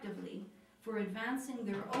 collectively, for advancing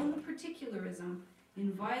their own particularism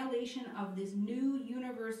in violation of this new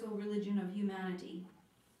universal religion of humanity.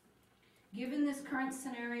 Given this current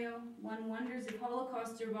scenario, one wonders if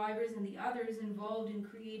Holocaust survivors and the others involved in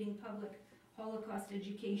creating public Holocaust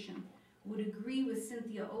education would agree with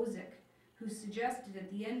Cynthia Ozick, who suggested at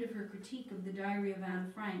the end of her critique of the Diary of Anne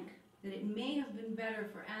Frank that it may have been better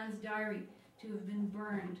for Anne's diary to have been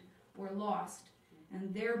burned or lost,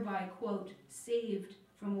 and thereby, quote, saved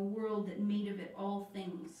from a world that made of it all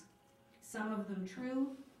things, some of them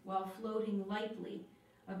true, while floating lightly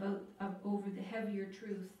over the heavier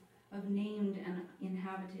truth of named and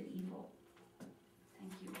inhabited evil.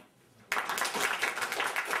 Thank you.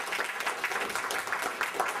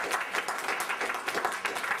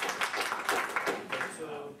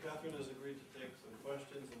 So Catherine has agreed to take some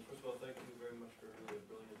questions, and first of all, thank you very much for a really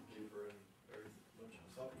brilliant paper and very much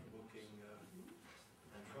thought-provoking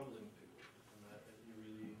and troubling paper, and that you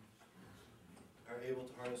really are able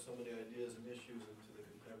to harness so many ideas and issues into the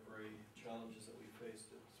contemporary challenges that we face.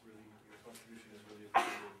 It's really, your contribution is really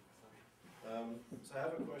appreciated. So I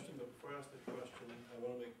have a question, but before I ask the question, I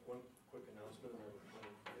want to make one quick announcement.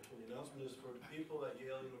 The announcement is for the people at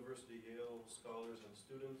Yale University, Yale scholars and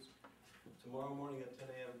students. Tomorrow morning at 10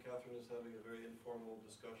 a.m., Catherine is having a very informal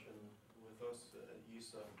discussion with us at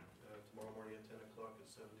YISA. Tomorrow morning at 10 o'clock at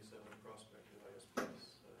 77 Prospect in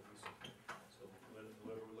ISPS, YISA. So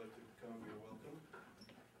whoever would like to come, you're welcome.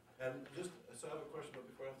 And just, so I have a question, but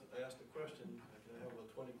before I ask the question, I have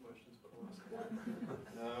about 20 questions, but I'll ask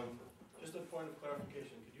one. Just a point of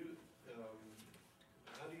clarification, could you,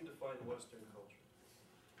 how do you define Western culture?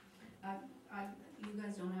 You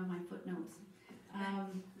guys don't have my footnotes.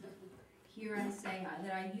 Here I say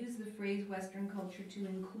that I use the phrase Western culture to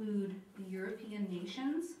include the European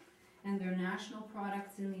nations and their national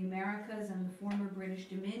products in the Americas and the former British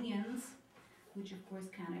dominions, which of course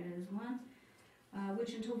Canada is one,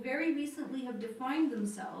 which until very recently have defined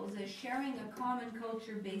themselves as sharing a common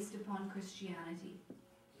culture based upon Christianity.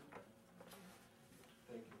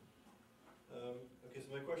 Thank you. Okay,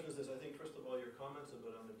 so my question is this. I think, first of all, your comments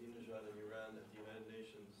about Ahmadinejad and Iran at the United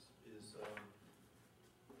Nations is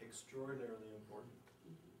extraordinarily important.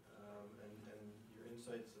 And your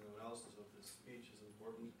insights and analysis of this speech is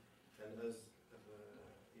important. And as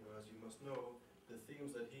you must know, the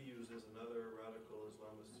themes that he uses and other radical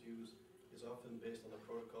Islamists use is often based on the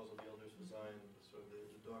Protocols of the Elders of Zion, sort of the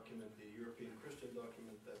document, the European Christian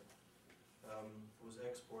document that was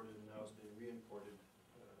exported and now is being re-imported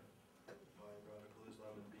by radical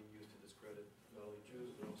Islam and being used to discredit not only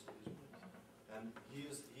Jews but also Israelis. And he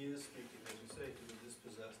is speaking, as you say, to the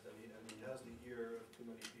dispossessed, and he has the ear of too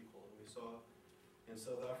many people in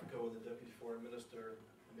South Africa, when the deputy foreign minister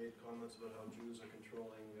made comments about how Jews are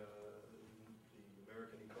controlling the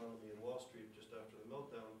American economy and Wall Street just after the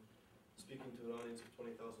meltdown, speaking to an audience of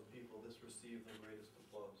 20,000 people, this received the greatest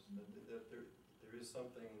applause. That there is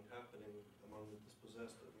something happening among the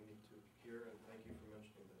dispossessed that we need to hear, and thank you for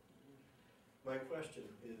mentioning that. My question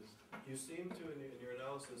is, you seem to, in your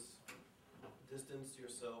analysis, distance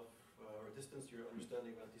yourself, or distance your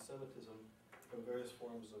understanding of anti-Semitism from various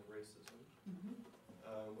forms of racism,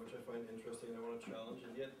 which I find interesting and I want to challenge,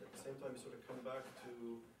 and yet at the same time you sort of come back to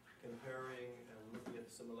comparing and looking at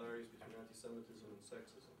the similarities between anti-Semitism and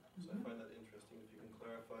sexism. So I find that interesting, if you can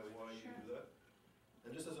clarify why you do that.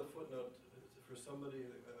 And just as a footnote, for somebody,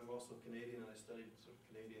 I'm also Canadian and I studied sort of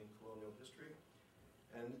Canadian colonial history,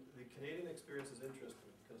 and the Canadian experience is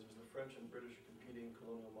interesting because there's the French and British competing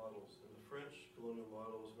colonial models, and the French colonial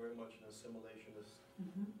model was very much an assimilationist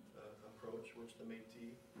approach, which the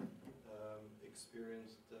Métis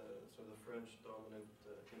experienced sort of the French dominant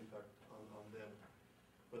impact on them.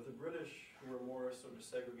 But the British, who were more sort of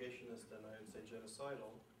segregationist and I would say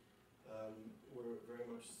genocidal, were very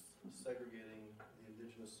much segregating the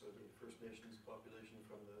indigenous or the First Nations population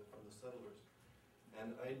from the settlers.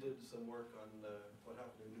 And I did some work on what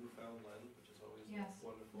happened in Newfoundland, which is always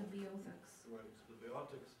wonderful. The Beothics. Right, so the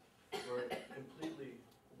Beothics were completely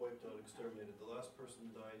wiped out, exterminated. The last person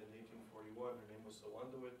died in 1841. Her name was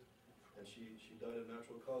Sawandowit, and she died of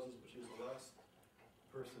natural causes, but she was the last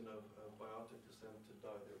person of Beothik descent to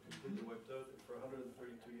die. They were completely wiped out, and for 132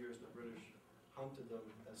 years the British hunted them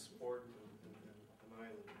as sport and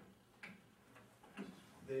annihilated them.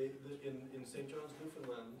 In St. John's,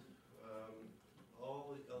 Newfoundland,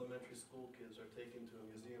 all the elementary school kids are taken to a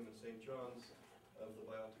museum in St. John's of the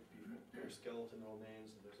Beothik people. Their skeleton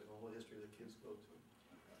remains, and there's like a whole history that kids go to.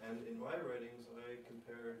 And in my writings, I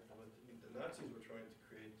compared what the Nazis were trying to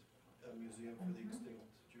create a museum for the extinct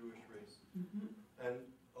Jewish race. And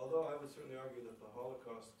although I would certainly argue that the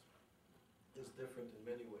Holocaust is different in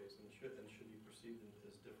many ways and should be perceived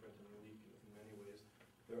as different and unique in many ways,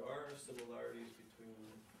 there are similarities between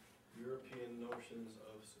European notions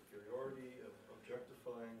of superiority, of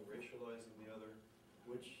objectifying, racializing the other,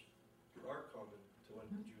 which are common to what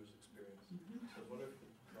the Jews experience. So I wonder if you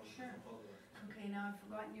could comment on all of that. Okay, now I've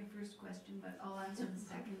forgotten your first question, but I'll answer the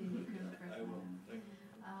second and you can first. I will, thank you.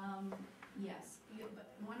 Yes,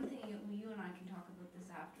 but one thing, you and I can talk about this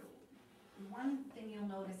after. One thing you'll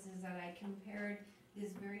notice is that I compared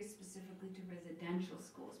this very specifically to residential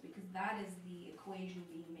schools, because that is the equation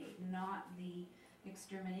being made, not the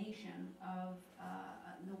extermination of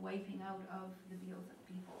the wiping out of the Beothic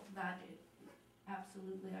people. That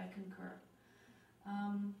absolutely I concur.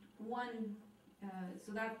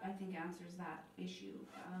 So that I think answers that issue.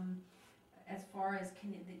 As far as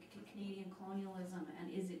the Canadian colonialism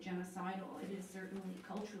and is it genocidal, it is certainly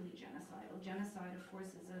culturally genocidal. Genocide, of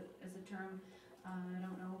course, is a term. I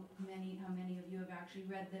don't know how many of you have actually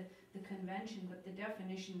read the convention, but the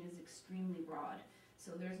definition is extremely broad.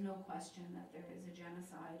 So there's no question that there is a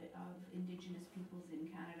genocide of Indigenous peoples in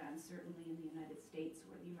Canada and certainly in the United States,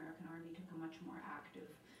 where the American Army took a much more active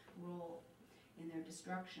role in their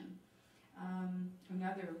destruction.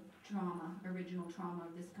 Another trauma, original trauma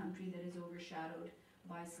of this country that is overshadowed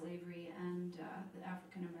by slavery and the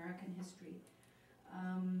African American history.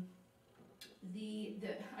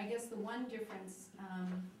 I guess the one difference,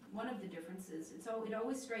 one of the differences, it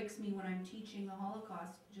always strikes me when I'm teaching the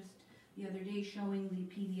Holocaust, just the other day showing the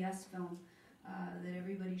PBS film that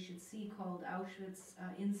everybody should see called Auschwitz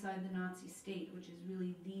Inside the Nazi State, which is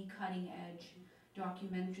really the cutting edge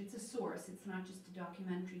documentary. It's a source, it's not just a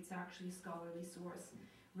documentary, it's actually a scholarly source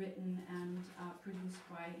written and produced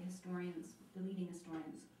by historians, the leading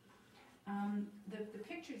historians. The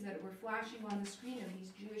pictures that were flashing on the screen of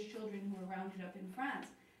these Jewish children who were rounded up in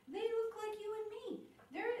France, they look like you and me.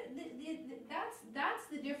 That's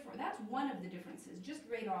the difference. That's one of the differences, just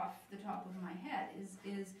right off the top of my head,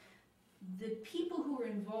 is the people who are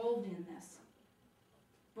involved in this,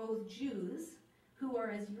 both Jews, who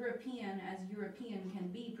are as European can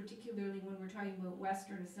be, particularly when we're talking about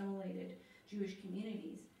Western assimilated Jewish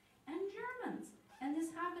communities, and Germans. And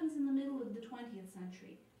this happens in the middle of the 20th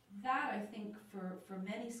century. That, I think, for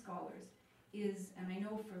many scholars is, and I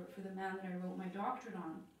know for the man that I wrote my doctorate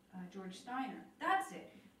on, George Steiner, that's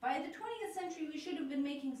it. By the 20th century, we should have been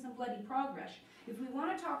making some bloody progress. If we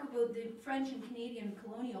want to talk about the French and Canadian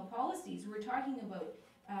colonial policies, we're talking about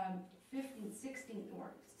 15th, 16th,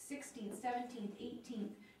 or 16th, 17th,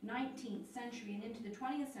 18th, 19th century and into the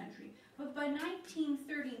 20th century. But by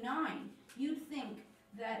 1939, you'd think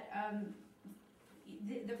that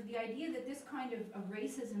the idea that this kind of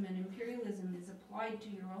racism and imperialism is applied to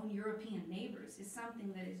your own European neighbors is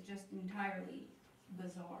something that is just entirely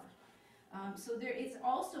bizarre. So it's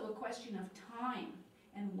also a question of time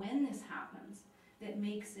and when this happens that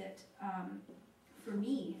makes it, for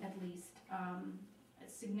me at least,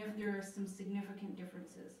 there are some significant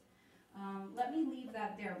differences. Let me leave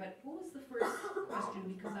that there, but what was the first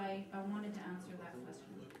question? Because I wanted to answer that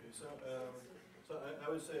question. Okay, so I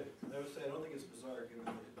would say I don't think it's bizarre given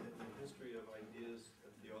the history of ideas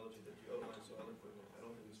and theology that you outlined so eloquently. I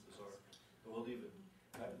don't think it's bizarre, but we'll leave it.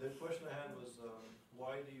 The question I had was,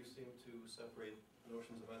 why do you seem to separate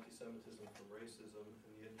notions of anti-Semitism from racism,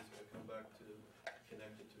 and yet you're going to come back to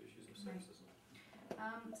connect it to issues of sexism?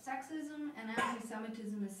 Sexism and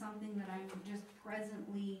anti-Semitism is something that I'm just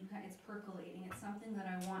presently, it's percolating. It's something that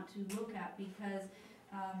I want to look at because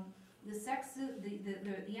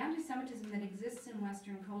the anti-Semitism that exists in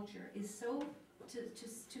Western culture is so,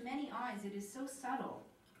 to many eyes, it is so subtle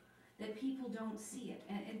that people don't see it.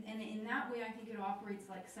 And in that way, I think it operates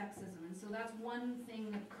like sexism. And so that's one thing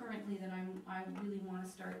that currently that I really want to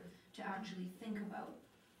start to actually think about.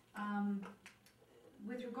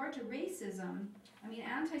 With regard to racism, I mean,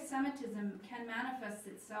 anti-Semitism can manifest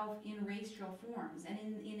itself in racial forms, and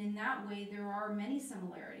in that way there are many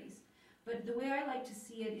similarities. But the way I like to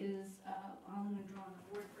see it is, I'm going to draw on the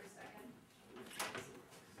board for a second.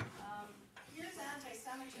 Here's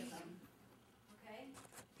anti-Semitism, okay,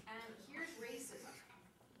 and here's racism.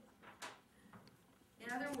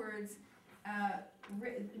 In other words,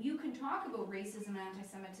 you can talk about racism and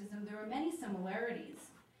anti-Semitism. There are many similarities.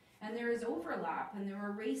 And there is overlap, and there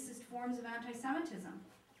are racist forms of anti-Semitism.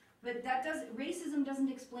 But racism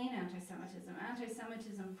doesn't explain anti-Semitism.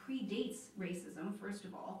 Anti-Semitism predates racism, first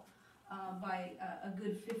of all, by a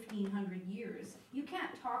good 1,500 years. You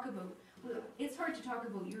can't talk about, it's hard to talk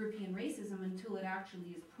about European racism until it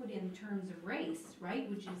actually is put in terms of race, right,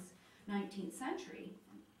 which is 19th century,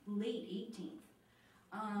 late 18th.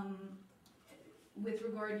 With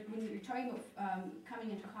regard, when you're talking about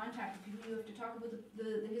coming into contact with people, you have to talk about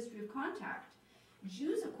the history of contact.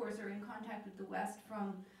 Jews, of course, are in contact with the West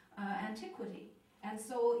from antiquity. And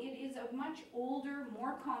so it is a much older,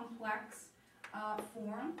 more complex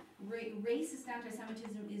form. Racist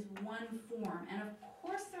anti-Semitism is one form. And of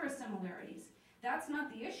course there are similarities. That's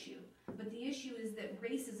not the issue. But the issue is that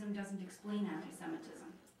racism doesn't explain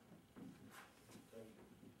anti-Semitism. Thank you.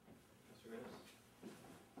 Mr.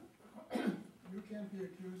 Ennis? You can't be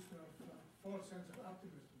accused of false sense of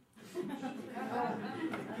optimism.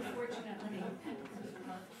 Unfortunately.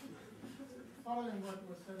 Following what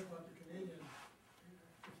was said about the Canadian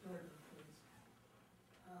historical case,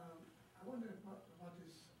 I wonder about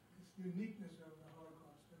this uniqueness of the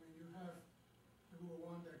Holocaust. I mean, you have the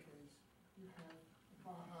Rwanda case, you have the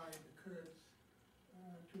Baha'i, the Kurds,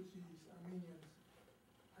 Tutsis, Armenians.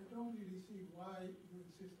 I don't really see why you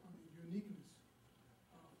insist on the uniqueness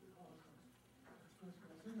of the Holocaust. That's first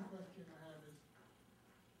question. The second question I have is,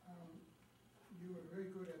 you were very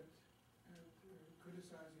good at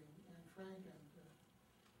criticizing Anne Frank and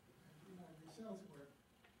Wiesel's work.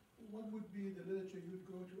 What would be the literature you'd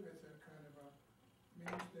go to as a kind of a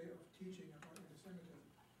mainstay of teaching about anti-Semitism?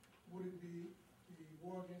 Would it be the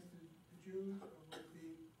war against the Jews, or would it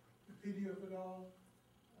be the pity of it all,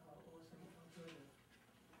 or some alternative?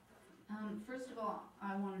 First of all,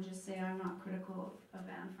 I want to just say I'm not critical of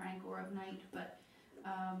Anne Frank or of Knight, but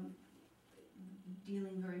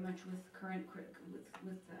dealing very much with current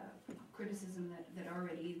criticism that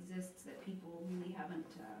already exists that people really haven't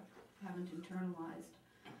internalized.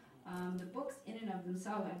 The books in and of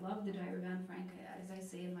themselves, I love the Diary of Anne Frank. As I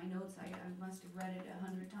say in my notes, I must have read it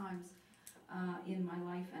 100 times in my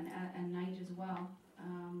life, and Knight as well,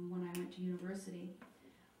 when I went to university.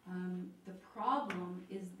 The problem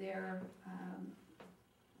is the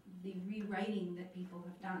rewriting that people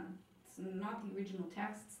have done. It's not the original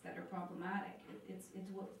texts that are problematic. It's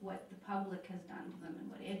what the public has done to them and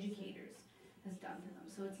what educators has done to them.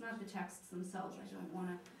 So it's not the texts themselves. I don't want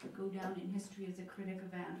to go down in history as a critic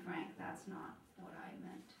of Anne Frank. That's not what I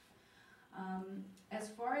meant. As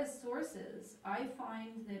far as sources, I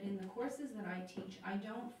find that in the courses that I teach, I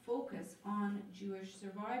don't focus on Jewish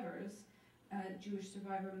survivors, Jewish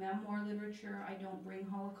survivor memoir literature. I don't bring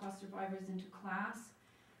Holocaust survivors into class.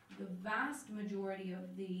 The vast majority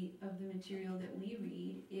of the material that we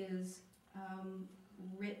read is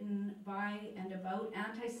written by and about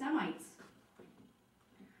anti-Semites.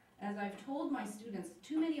 As I've told my students,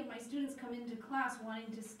 too many of my students come into class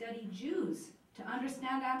wanting to study Jews, to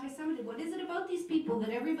understand anti-Semitism. What is it about these people that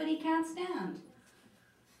everybody can't stand?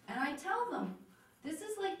 And I tell them, this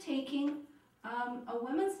is like taking a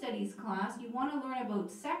women's studies class, you want to learn about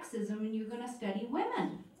sexism and you're going to study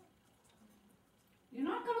women. You're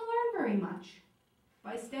not going to learn very much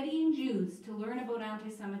by studying Jews to learn about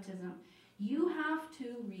anti-Semitism. You have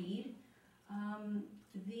to read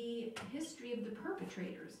the history of the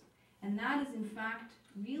perpetrators. And that is in fact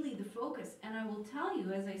really the focus. And I will tell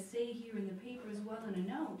you, as I say here in the paper as well in a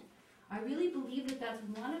note, I really believe that that's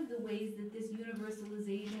one of the ways that this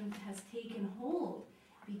universalization has taken hold,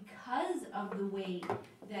 because of the way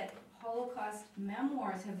that Holocaust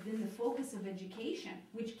memoirs have been the focus of education,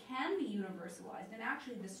 which can be universalized. And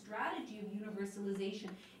actually the strategy of universalization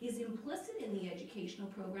is implicit in the educational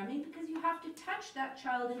programming, because you have to touch that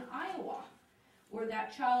child in Iowa or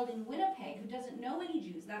that child in Winnipeg who doesn't know any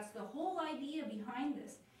Jews. That's the whole idea behind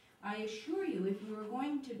this. I assure you, if you were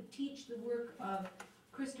going to teach the work of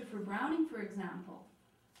Christopher Browning, for example,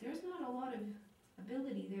 there's not a lot of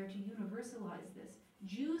ability there to universalize this.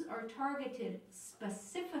 Jews are targeted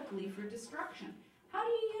specifically for destruction. How do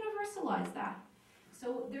you universalize that?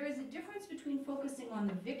 So there is a difference between focusing on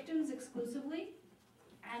the victims exclusively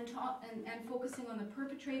and focusing on the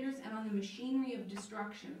perpetrators and on the machinery of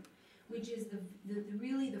destruction, which is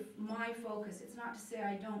really my focus. It's not to say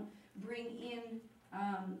I don't bring in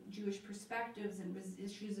Jewish perspectives and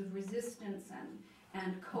issues of resistance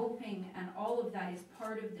and coping, and all of that is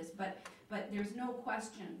part of this. But there's no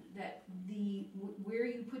question that where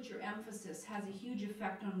you put your emphasis has a huge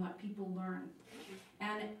effect on what people learn.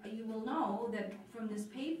 And you will know that from this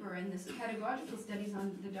paper and this pedagogical studies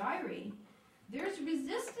on the diary, there's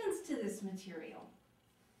resistance to this material.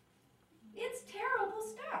 It's terrible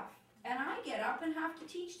stuff. And I get up and have to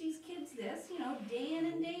teach these kids this, you know, day in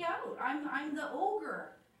and day out. I'm the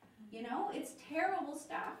ogre, you know, it's terrible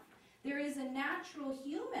stuff. There is a natural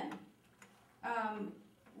human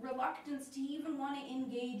reluctance to even want to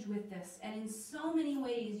engage with this. And in so many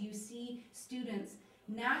ways you see students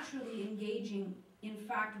naturally engaging, in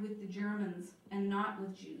fact, with the Germans and not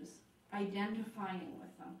with Jews, identifying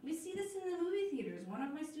with them. We see this in the movie theaters. One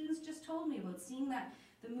of my students just told me about seeing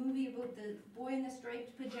the movie about the boy in the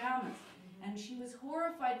striped pajamas. And she was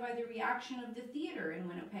horrified by the reaction of the theater in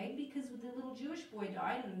Winnipeg, because the little Jewish boy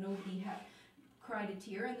died and nobody had cried a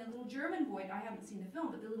tear, and the little German boy, I haven't seen the film,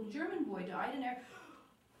 but the little German boy died, and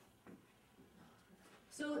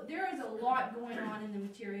so there is a lot going on in the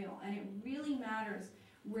material, and it really matters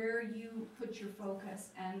where you put your focus.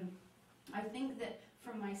 And I think that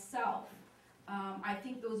for myself, I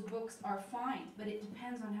think those books are fine, but it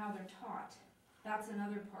depends on how they're taught. That's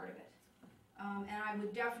another part of it. And I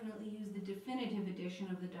would definitely use the definitive edition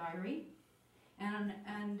of the diary.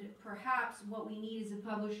 And perhaps what we need is a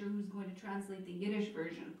publisher who's going to translate the Yiddish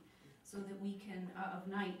version, so that we can of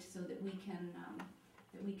Night, so that we can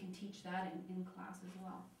teach that in class as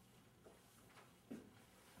well.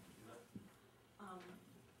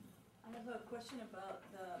 I have a question about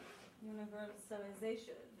the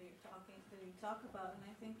universalization that you talk about, and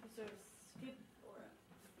I think we sort of skip, or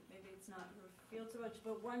maybe it's not revealed so much,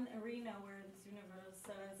 but one arena where this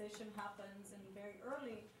universalization happens, and very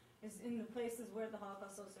early, is in the places where the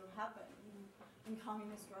Holocaust also happened, in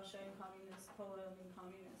communist Russia, in communist Poland, in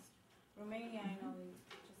communist Romania, I know,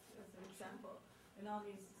 just as an example, in all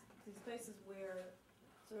these places where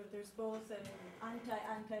sort of there's both an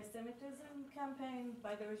anti-Semitism campaign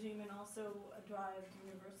by the regime and also a drive to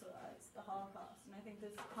universalize the Holocaust. And I think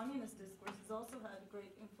this communist discourse has also had a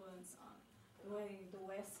great influence on the way the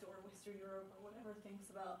West or Western Europe or whatever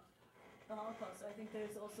thinks about the Holocaust. So I think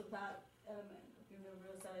there's also that element of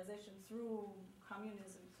universalization through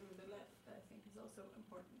communism, through the left, that I think is also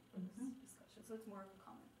important for this discussion. So it's more of a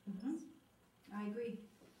comment. I agree.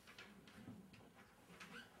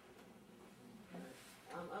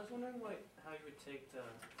 I was wondering how you would take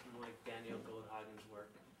someone like Daniel Goldhagen's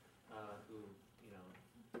work, who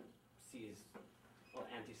sees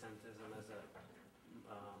anti-Semitism as a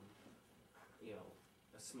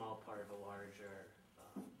small part of a larger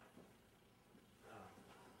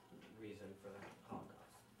reason for the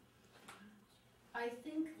Holocaust. I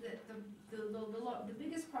think that the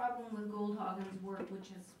biggest problem with Goldhagen's work, which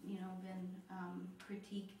has been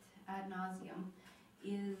critiqued ad nauseum,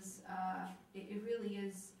 is it really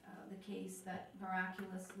is the case that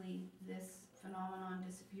miraculously this phenomenon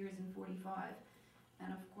disappears in 45.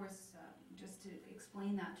 And of course, just to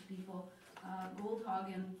explain that to people,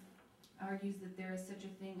 Goldhagen argues that there is such a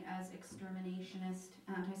thing as exterminationist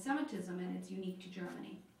anti-Semitism, and it's unique to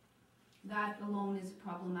Germany. That alone is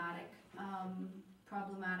problematic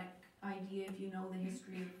idea if you know the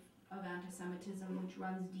history of anti-Semitism, which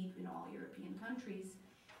runs deep in all European countries.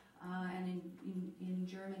 and in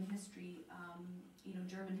German history,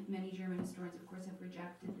 many German historians, of course, have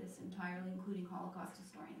rejected this entirely, including Holocaust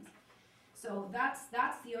historians. So that's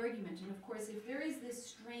the argument. And of course, if there is this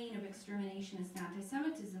strain of exterminationist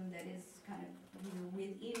anti-Semitism that is kind of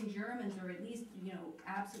within Germans, or at least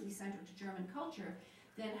absolutely centered to German culture,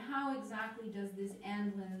 then how exactly does this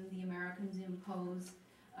end when the Americans impose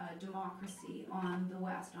democracy on the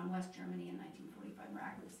West, on West Germany in 1945?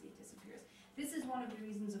 Miraculously, it disappears. This is one of the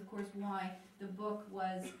reasons, of course, why the book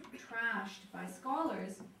was trashed by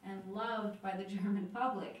scholars and loved by the German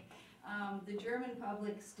public. The German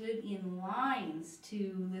public stood in lines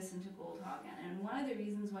to listen to Goldhagen, and one of the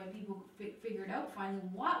reasons why people figured out finally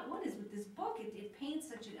what is with this book, it paints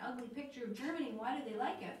such an ugly picture of Germany, why do they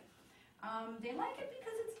like it? They like it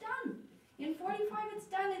because it's done. In 45 it's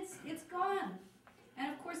done, it's gone.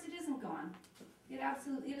 And of course it isn't gone. It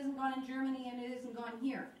isn't gone in Germany, and it isn't gone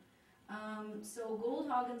here. So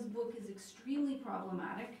Goldhagen's book is extremely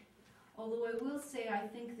problematic, although I will say I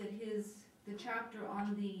think that the chapter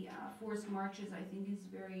on the forced marches, I think, is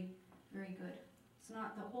very, very good. It's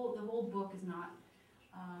not the whole book is not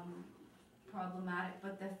problematic,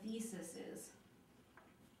 but the thesis is.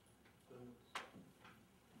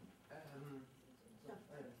 Just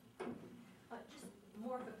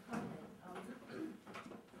more of a comment.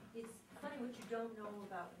 It's funny what you don't know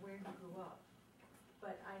about where you grew up,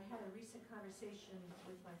 but I had a recent conversation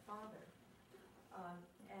with my father,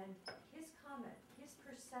 and his comment, his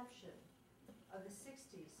perception of the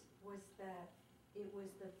 60s was that it was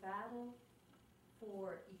the battle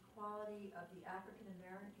for equality of the African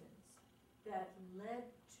Americans that led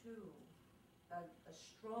to a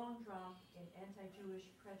strong drop in anti-Jewish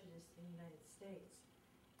prejudice in the United States.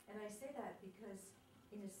 And I say that because,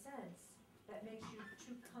 in a sense, that makes you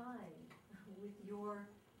too kind with your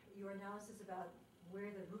analysis about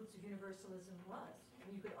where the roots of universalism was.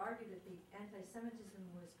 And you could argue that the anti-Semitism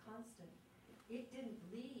was constant. It didn't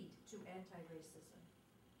lead to anti-racism.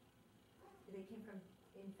 They came from,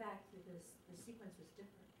 in fact, the sequence was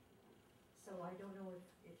different. So I don't know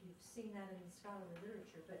if you've seen that in the scholarly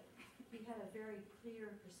literature, but he had a very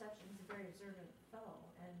clear perception. He's a very observant fellow,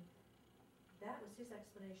 and that was his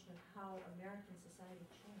explanation of how American society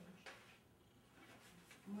changed.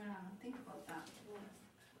 I'm going to think about that.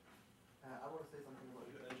 I want to say something about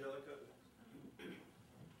you. Angelica?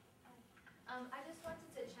 I just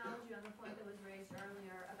wanted to challenge you on the point that was raised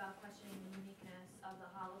earlier about questioning the uniqueness of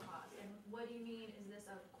the Holocaust. And what do you mean? Is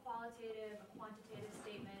this a qualitative, a quantitative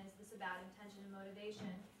statement? Is this about intention and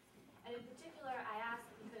motivation? And in particular, I ask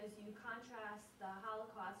because you contrast the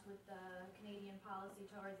Holocaust with the Canadian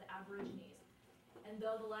policy towards the Aborigines. And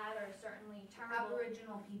though the latter is certainly terrible.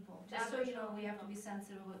 Aboriginal people. Just so you know, we have to be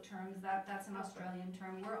sensitive about terms. That's an Australian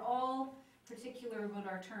term. We're all particular about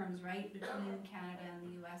our terms, right? Between Canada and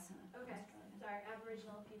the U.S. and Australia. Sorry,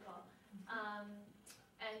 Aboriginal people.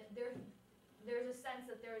 And there's a sense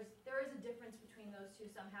that there is a difference between those two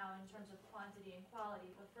somehow in terms of quantity and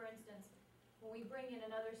quality. But for instance, when we bring in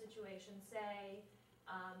another situation, say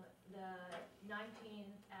the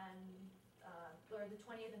 19th and or the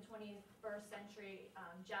 20th and 21st century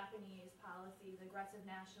Japanese policies, aggressive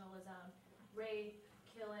nationalism, rape,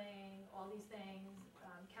 killing, all these things,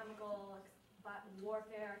 chemical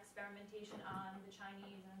warfare, experimentation on the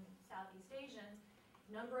Chinese and Southeast Asians,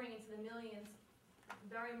 numbering into the millions,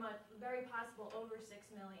 very possible over 6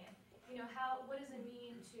 million. What does it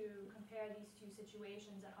mean to compare these two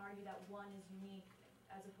situations and argue that one is unique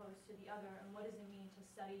as opposed to the other, and what does it mean to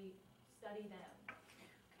study them?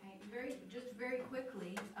 Okay, very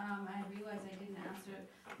quickly, I realize I didn't answer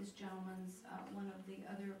this gentleman's, one of the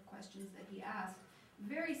other questions that he asked.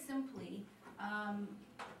 Very simply,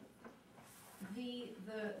 the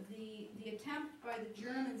attempt by the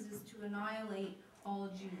Germans is to annihilate all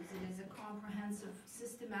Jews. It is a comprehensive,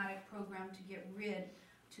 systematic program to get rid,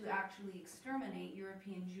 to actually exterminate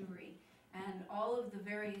European Jewry. And all of the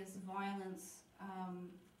various violence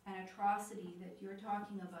and atrocity that you're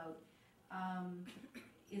talking about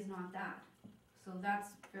is not that. So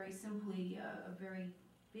that's very simply a very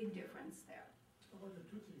big difference there. How about the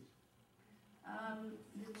Tutsis?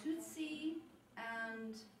 The Tutsi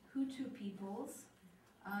and Hutu peoples.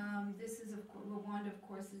 This is Rwanda, of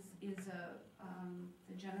course, is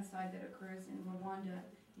the genocide that occurs in Rwanda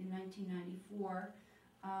in 1994.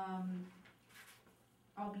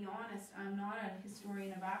 I'll be honest, I'm not a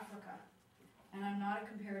historian of Africa, and I'm not a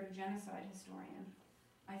comparative genocide historian.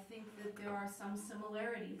 I think that there are some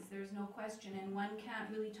similarities, there's no question, and one can't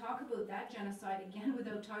really talk about that genocide again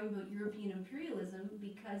without talking about European imperialism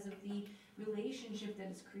because of the relationship that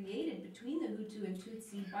is created between the Hutu and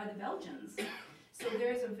Tutsi by the Belgians. So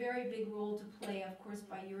there's a very big role to play, of course,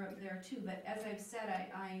 by Europe there too. But as I've said,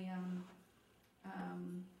 I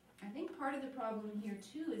think part of the problem here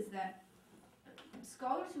too is that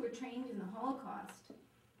scholars who are trained in the Holocaust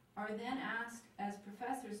are then asked as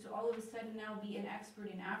professors to all of a sudden now be an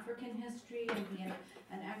expert in African history and be an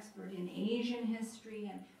expert in Asian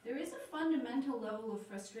history. And there is a fundamental level of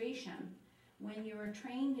frustration when you're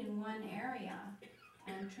trained in one area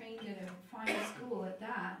and trained at a fine school at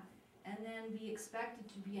that, and then be expected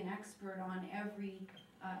to be an expert on every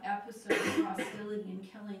episode of hostility and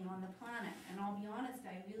killing on the planet. And I'll be honest,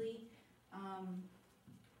 I really,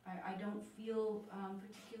 I don't feel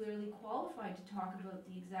particularly qualified to talk about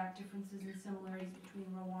the exact differences and similarities between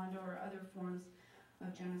Rwanda or other forms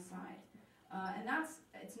of genocide. And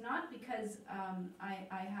it's not because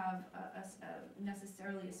I have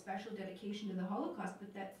necessarily a special dedication to the Holocaust,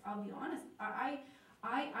 but that, I'll be honest, I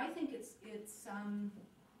think it's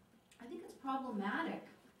problematic,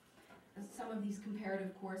 some of these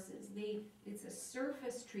comparative courses. It's a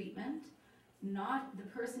surface treatment. The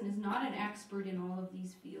person is not an expert in all of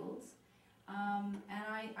these fields. And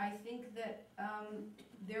I think that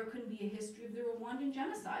there can be a history of the Rwandan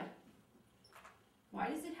genocide. Why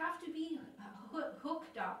does it have to be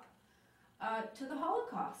hooked up to the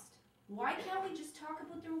Holocaust? Why can't we just talk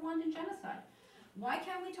about the Rwandan genocide? Why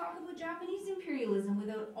can't we talk about Japanese imperialism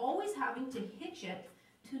without always having to hitch it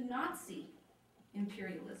to Nazi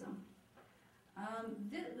imperialism?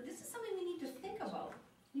 This is something we need to think about.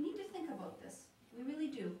 We need to think about this. We really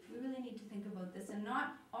do. We really need to think about this and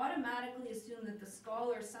not automatically assume that the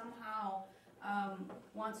scholar somehow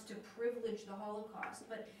wants to privilege the Holocaust.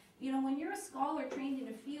 But you know, when you're a scholar trained in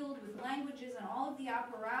a field with languages and all of the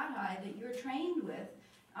apparati that you're trained with,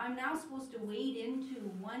 I'm now supposed to wade into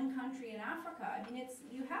one country in Africa. I mean,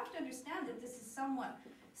 you have to understand that this is somewhat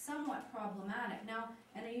problematic. Now,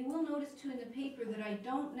 and you will notice too in the paper that I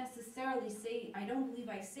don't believe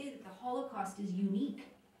I say that the Holocaust is unique.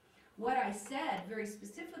 What I said very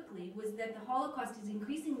specifically was that the Holocaust is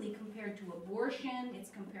increasingly compared to abortion,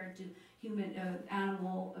 it's compared to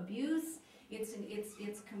animal abuse, it's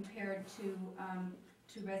compared to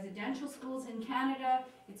residential schools in Canada,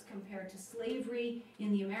 it's compared to slavery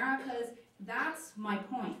in the Americas. That's my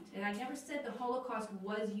point. And I never said the Holocaust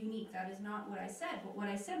was unique. That is not what I said. But what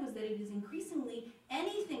I said was that it is increasingly,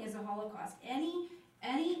 anything is a Holocaust. Any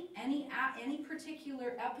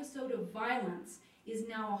particular episode of violence is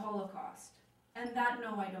now a Holocaust. And that,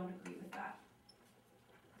 no, I don't agree with that.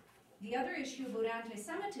 The other issue about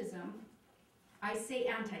anti-Semitism, I say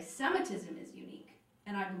anti-Semitism is unique,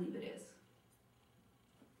 and I believe it is.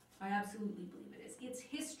 I absolutely believe it is. It's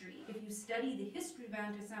history. If you study the history of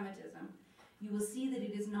anti-Semitism, you will see that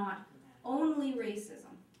it is not only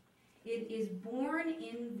racism. It is born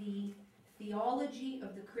in the theology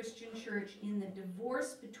of the Christian church, in the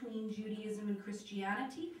divorce between Judaism and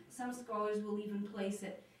Christianity. Some scholars will even place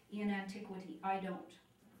it in antiquity. I don't.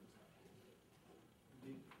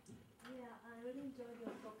 Yeah, I really enjoyed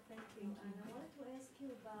your talk, thank you. And I wanted to ask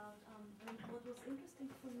you about, what was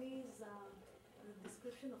interesting for me is the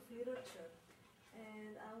description of literature.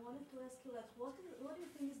 And I wanted to ask you, like, what do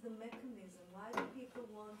you think is the mechanism? Why do people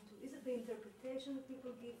want to, is it the interpretation that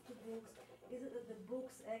people give to books? Is it that the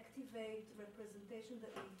books activate representation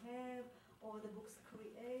that we have, or the books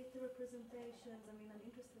create the representations? I mean, I'm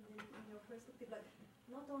interested in your perspective, like,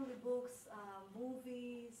 not only books,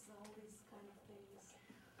 movies, all these kind of things.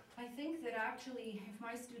 I think that actually, if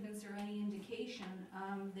my students are any indication,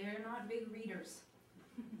 they're not big readers.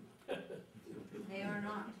 They are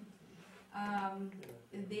not.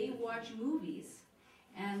 They watch movies,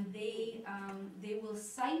 and they will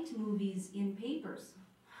cite movies in papers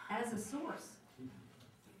as a source,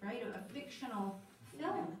 right? A fictional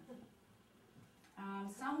film.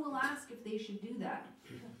 Some will ask if they should do that.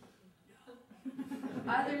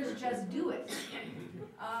 Others just do it.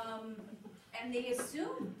 And they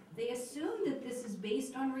assume that this is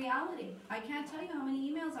based on reality. I can't tell you how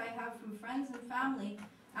many emails I have from friends and family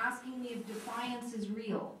asking me if Defiance is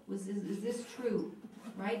real. Is this true?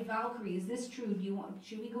 Right? Valkyrie, is this true?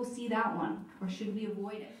 Should we go see that one? Or should we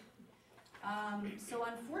avoid it? So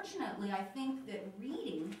unfortunately, I think that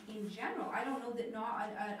reading in general, I don't know that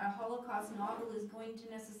a Holocaust novel is going to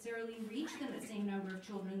necessarily reach the same number of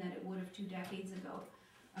children that it would have 2 decades ago.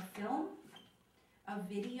 A film, a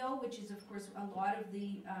video, which is of course a lot of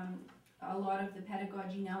the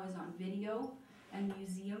pedagogy now is on video, and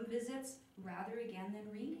museum visits, rather again than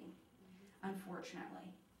reading,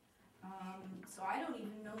 unfortunately. So I don't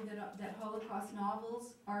even know that Holocaust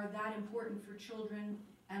novels are that important for children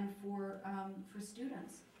and for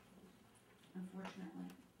students, unfortunately.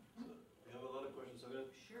 So we have a lot of questions. I'm going to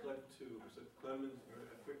like to So Clemens,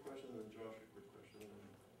 a quick question, and then Josh, a quick question, and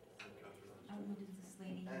then Catherine. I'll move to this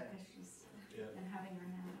lady because she's Yeah. been having her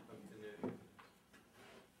hand up.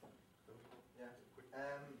 Yeah.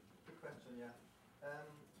 Quick question, yeah.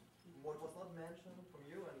 What was not mentioned from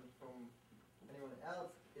you and from anyone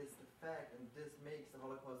else is the fact, and this makes the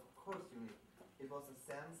Holocaust of course unique, it was a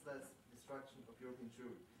senseless destruction of European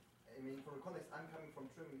Jewry. I mean, from the context I'm coming from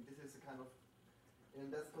Germany, this is a kind of, in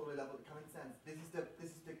that scholarly level, common sense. This is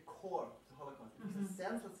the core of the Holocaust. It was a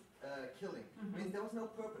senseless killing. I mean, there was no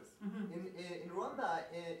purpose. In Rwanda,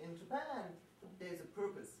 in Japan, there's a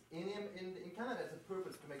purpose. In Canada, there's a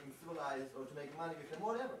purpose to make them civilized or to make money with them,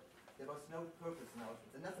 whatever. There was no purpose in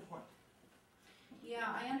Auschwitz, and that's the point.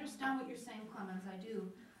 Yeah, I understand what you're saying, Clemens, I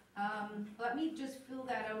do. Let me just fill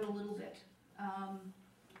that out a little bit.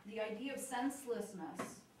 The idea of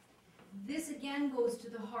senselessness, this again goes to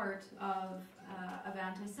the heart of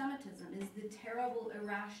anti-Semitism, is the terrible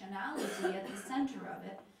irrationality at the center of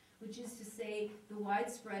it, which is to say the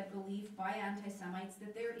widespread belief by anti-Semites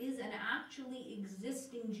that there is an actually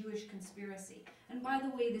existing Jewish conspiracy. And by the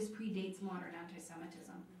way, this predates modern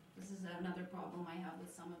anti-Semitism. This is another problem I have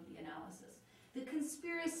with some of the analysis. The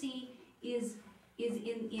conspiracy is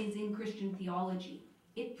in Christian theology.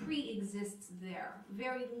 It pre-exists there.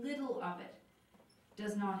 Very little of it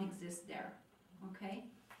does not exist there. Okay?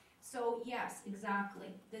 So yes,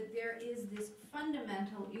 exactly, that there is this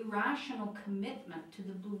fundamental irrational commitment to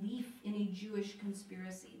the belief in a Jewish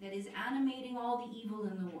conspiracy that is animating all the evil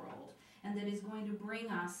in the world and that is going to bring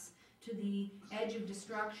us to the edge of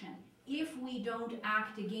destruction if we don't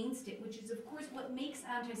act against it, which is of course what makes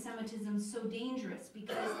anti-Semitism so dangerous,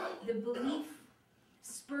 because the belief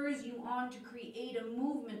spurs you on to create a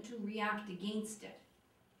movement to react against it.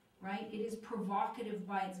 Right? It is provocative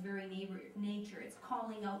by its very nature. It's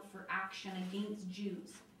calling out for action against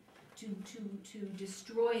Jews to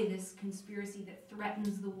destroy this conspiracy that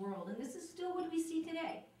threatens the world. And this is still what we see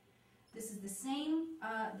today. This is the same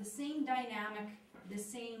dynamic, the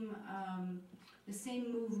same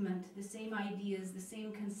movement, the same ideas, the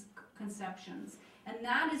same conceptions. And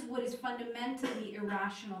that is what is fundamentally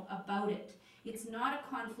irrational about it. It's not a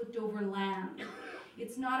conflict over land.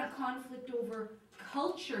 It's not a conflict over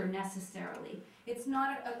culture necessarily. It's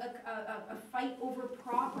not a fight over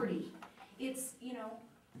property. It's, you know,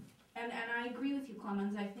 and I agree with you,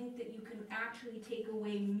 Clemens. I think that you can actually take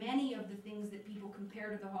away many of the things that people compare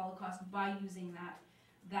to the Holocaust by using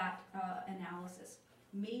that analysis.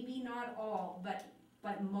 Maybe not all, but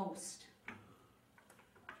most.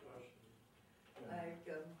 Like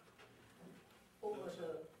over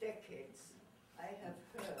the decades, I have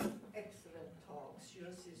heard excellent talks.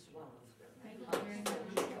 Yours is one of them. Thank you very much.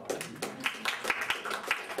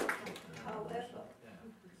 However,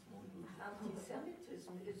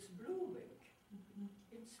 anti-Semitism is blooming.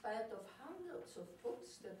 In spite of hundreds of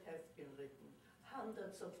books that have been written,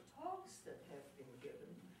 hundreds of talks that have been given,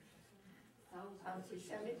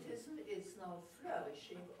 anti-Semitism is now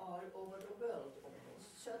flourishing all over the world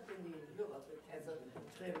almost. Certainly in Europe it has a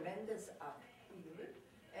tremendous upheaval,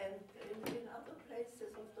 and in other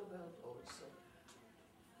places of the world also.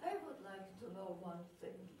 I would like to know one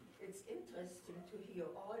thing. It's interesting to hear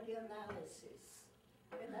all the analysis,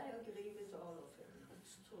 and I agree with all of it.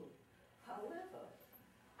 It's true. However,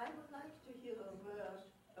 I would like to hear a word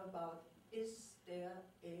about, is there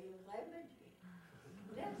a remedy?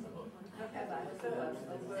 Never have I heard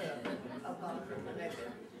a word about a remedy.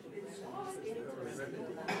 It's all interesting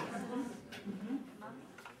analysis.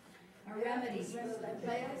 A remedy.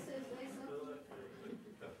 May I say, Lisa?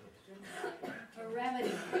 A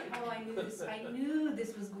remedy. Oh, I knew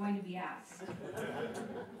this was going to be asked.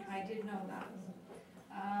 I did know that.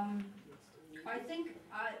 I think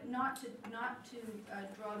not to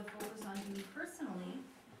draw the focus onto me personally,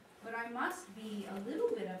 but I must be a little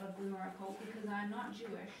bit of a glimmer of hope because I'm not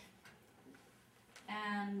Jewish,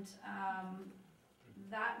 and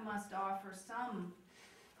that must offer some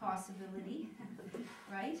possibility,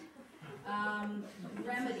 right?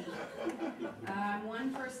 Remedy. I'm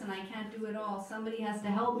one person, I can't do it all. Somebody has to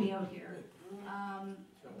help me out here.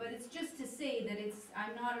 But it's just to say that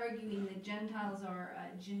I'm not arguing that Gentiles are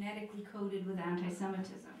genetically coded with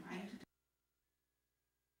anti-Semitism, right?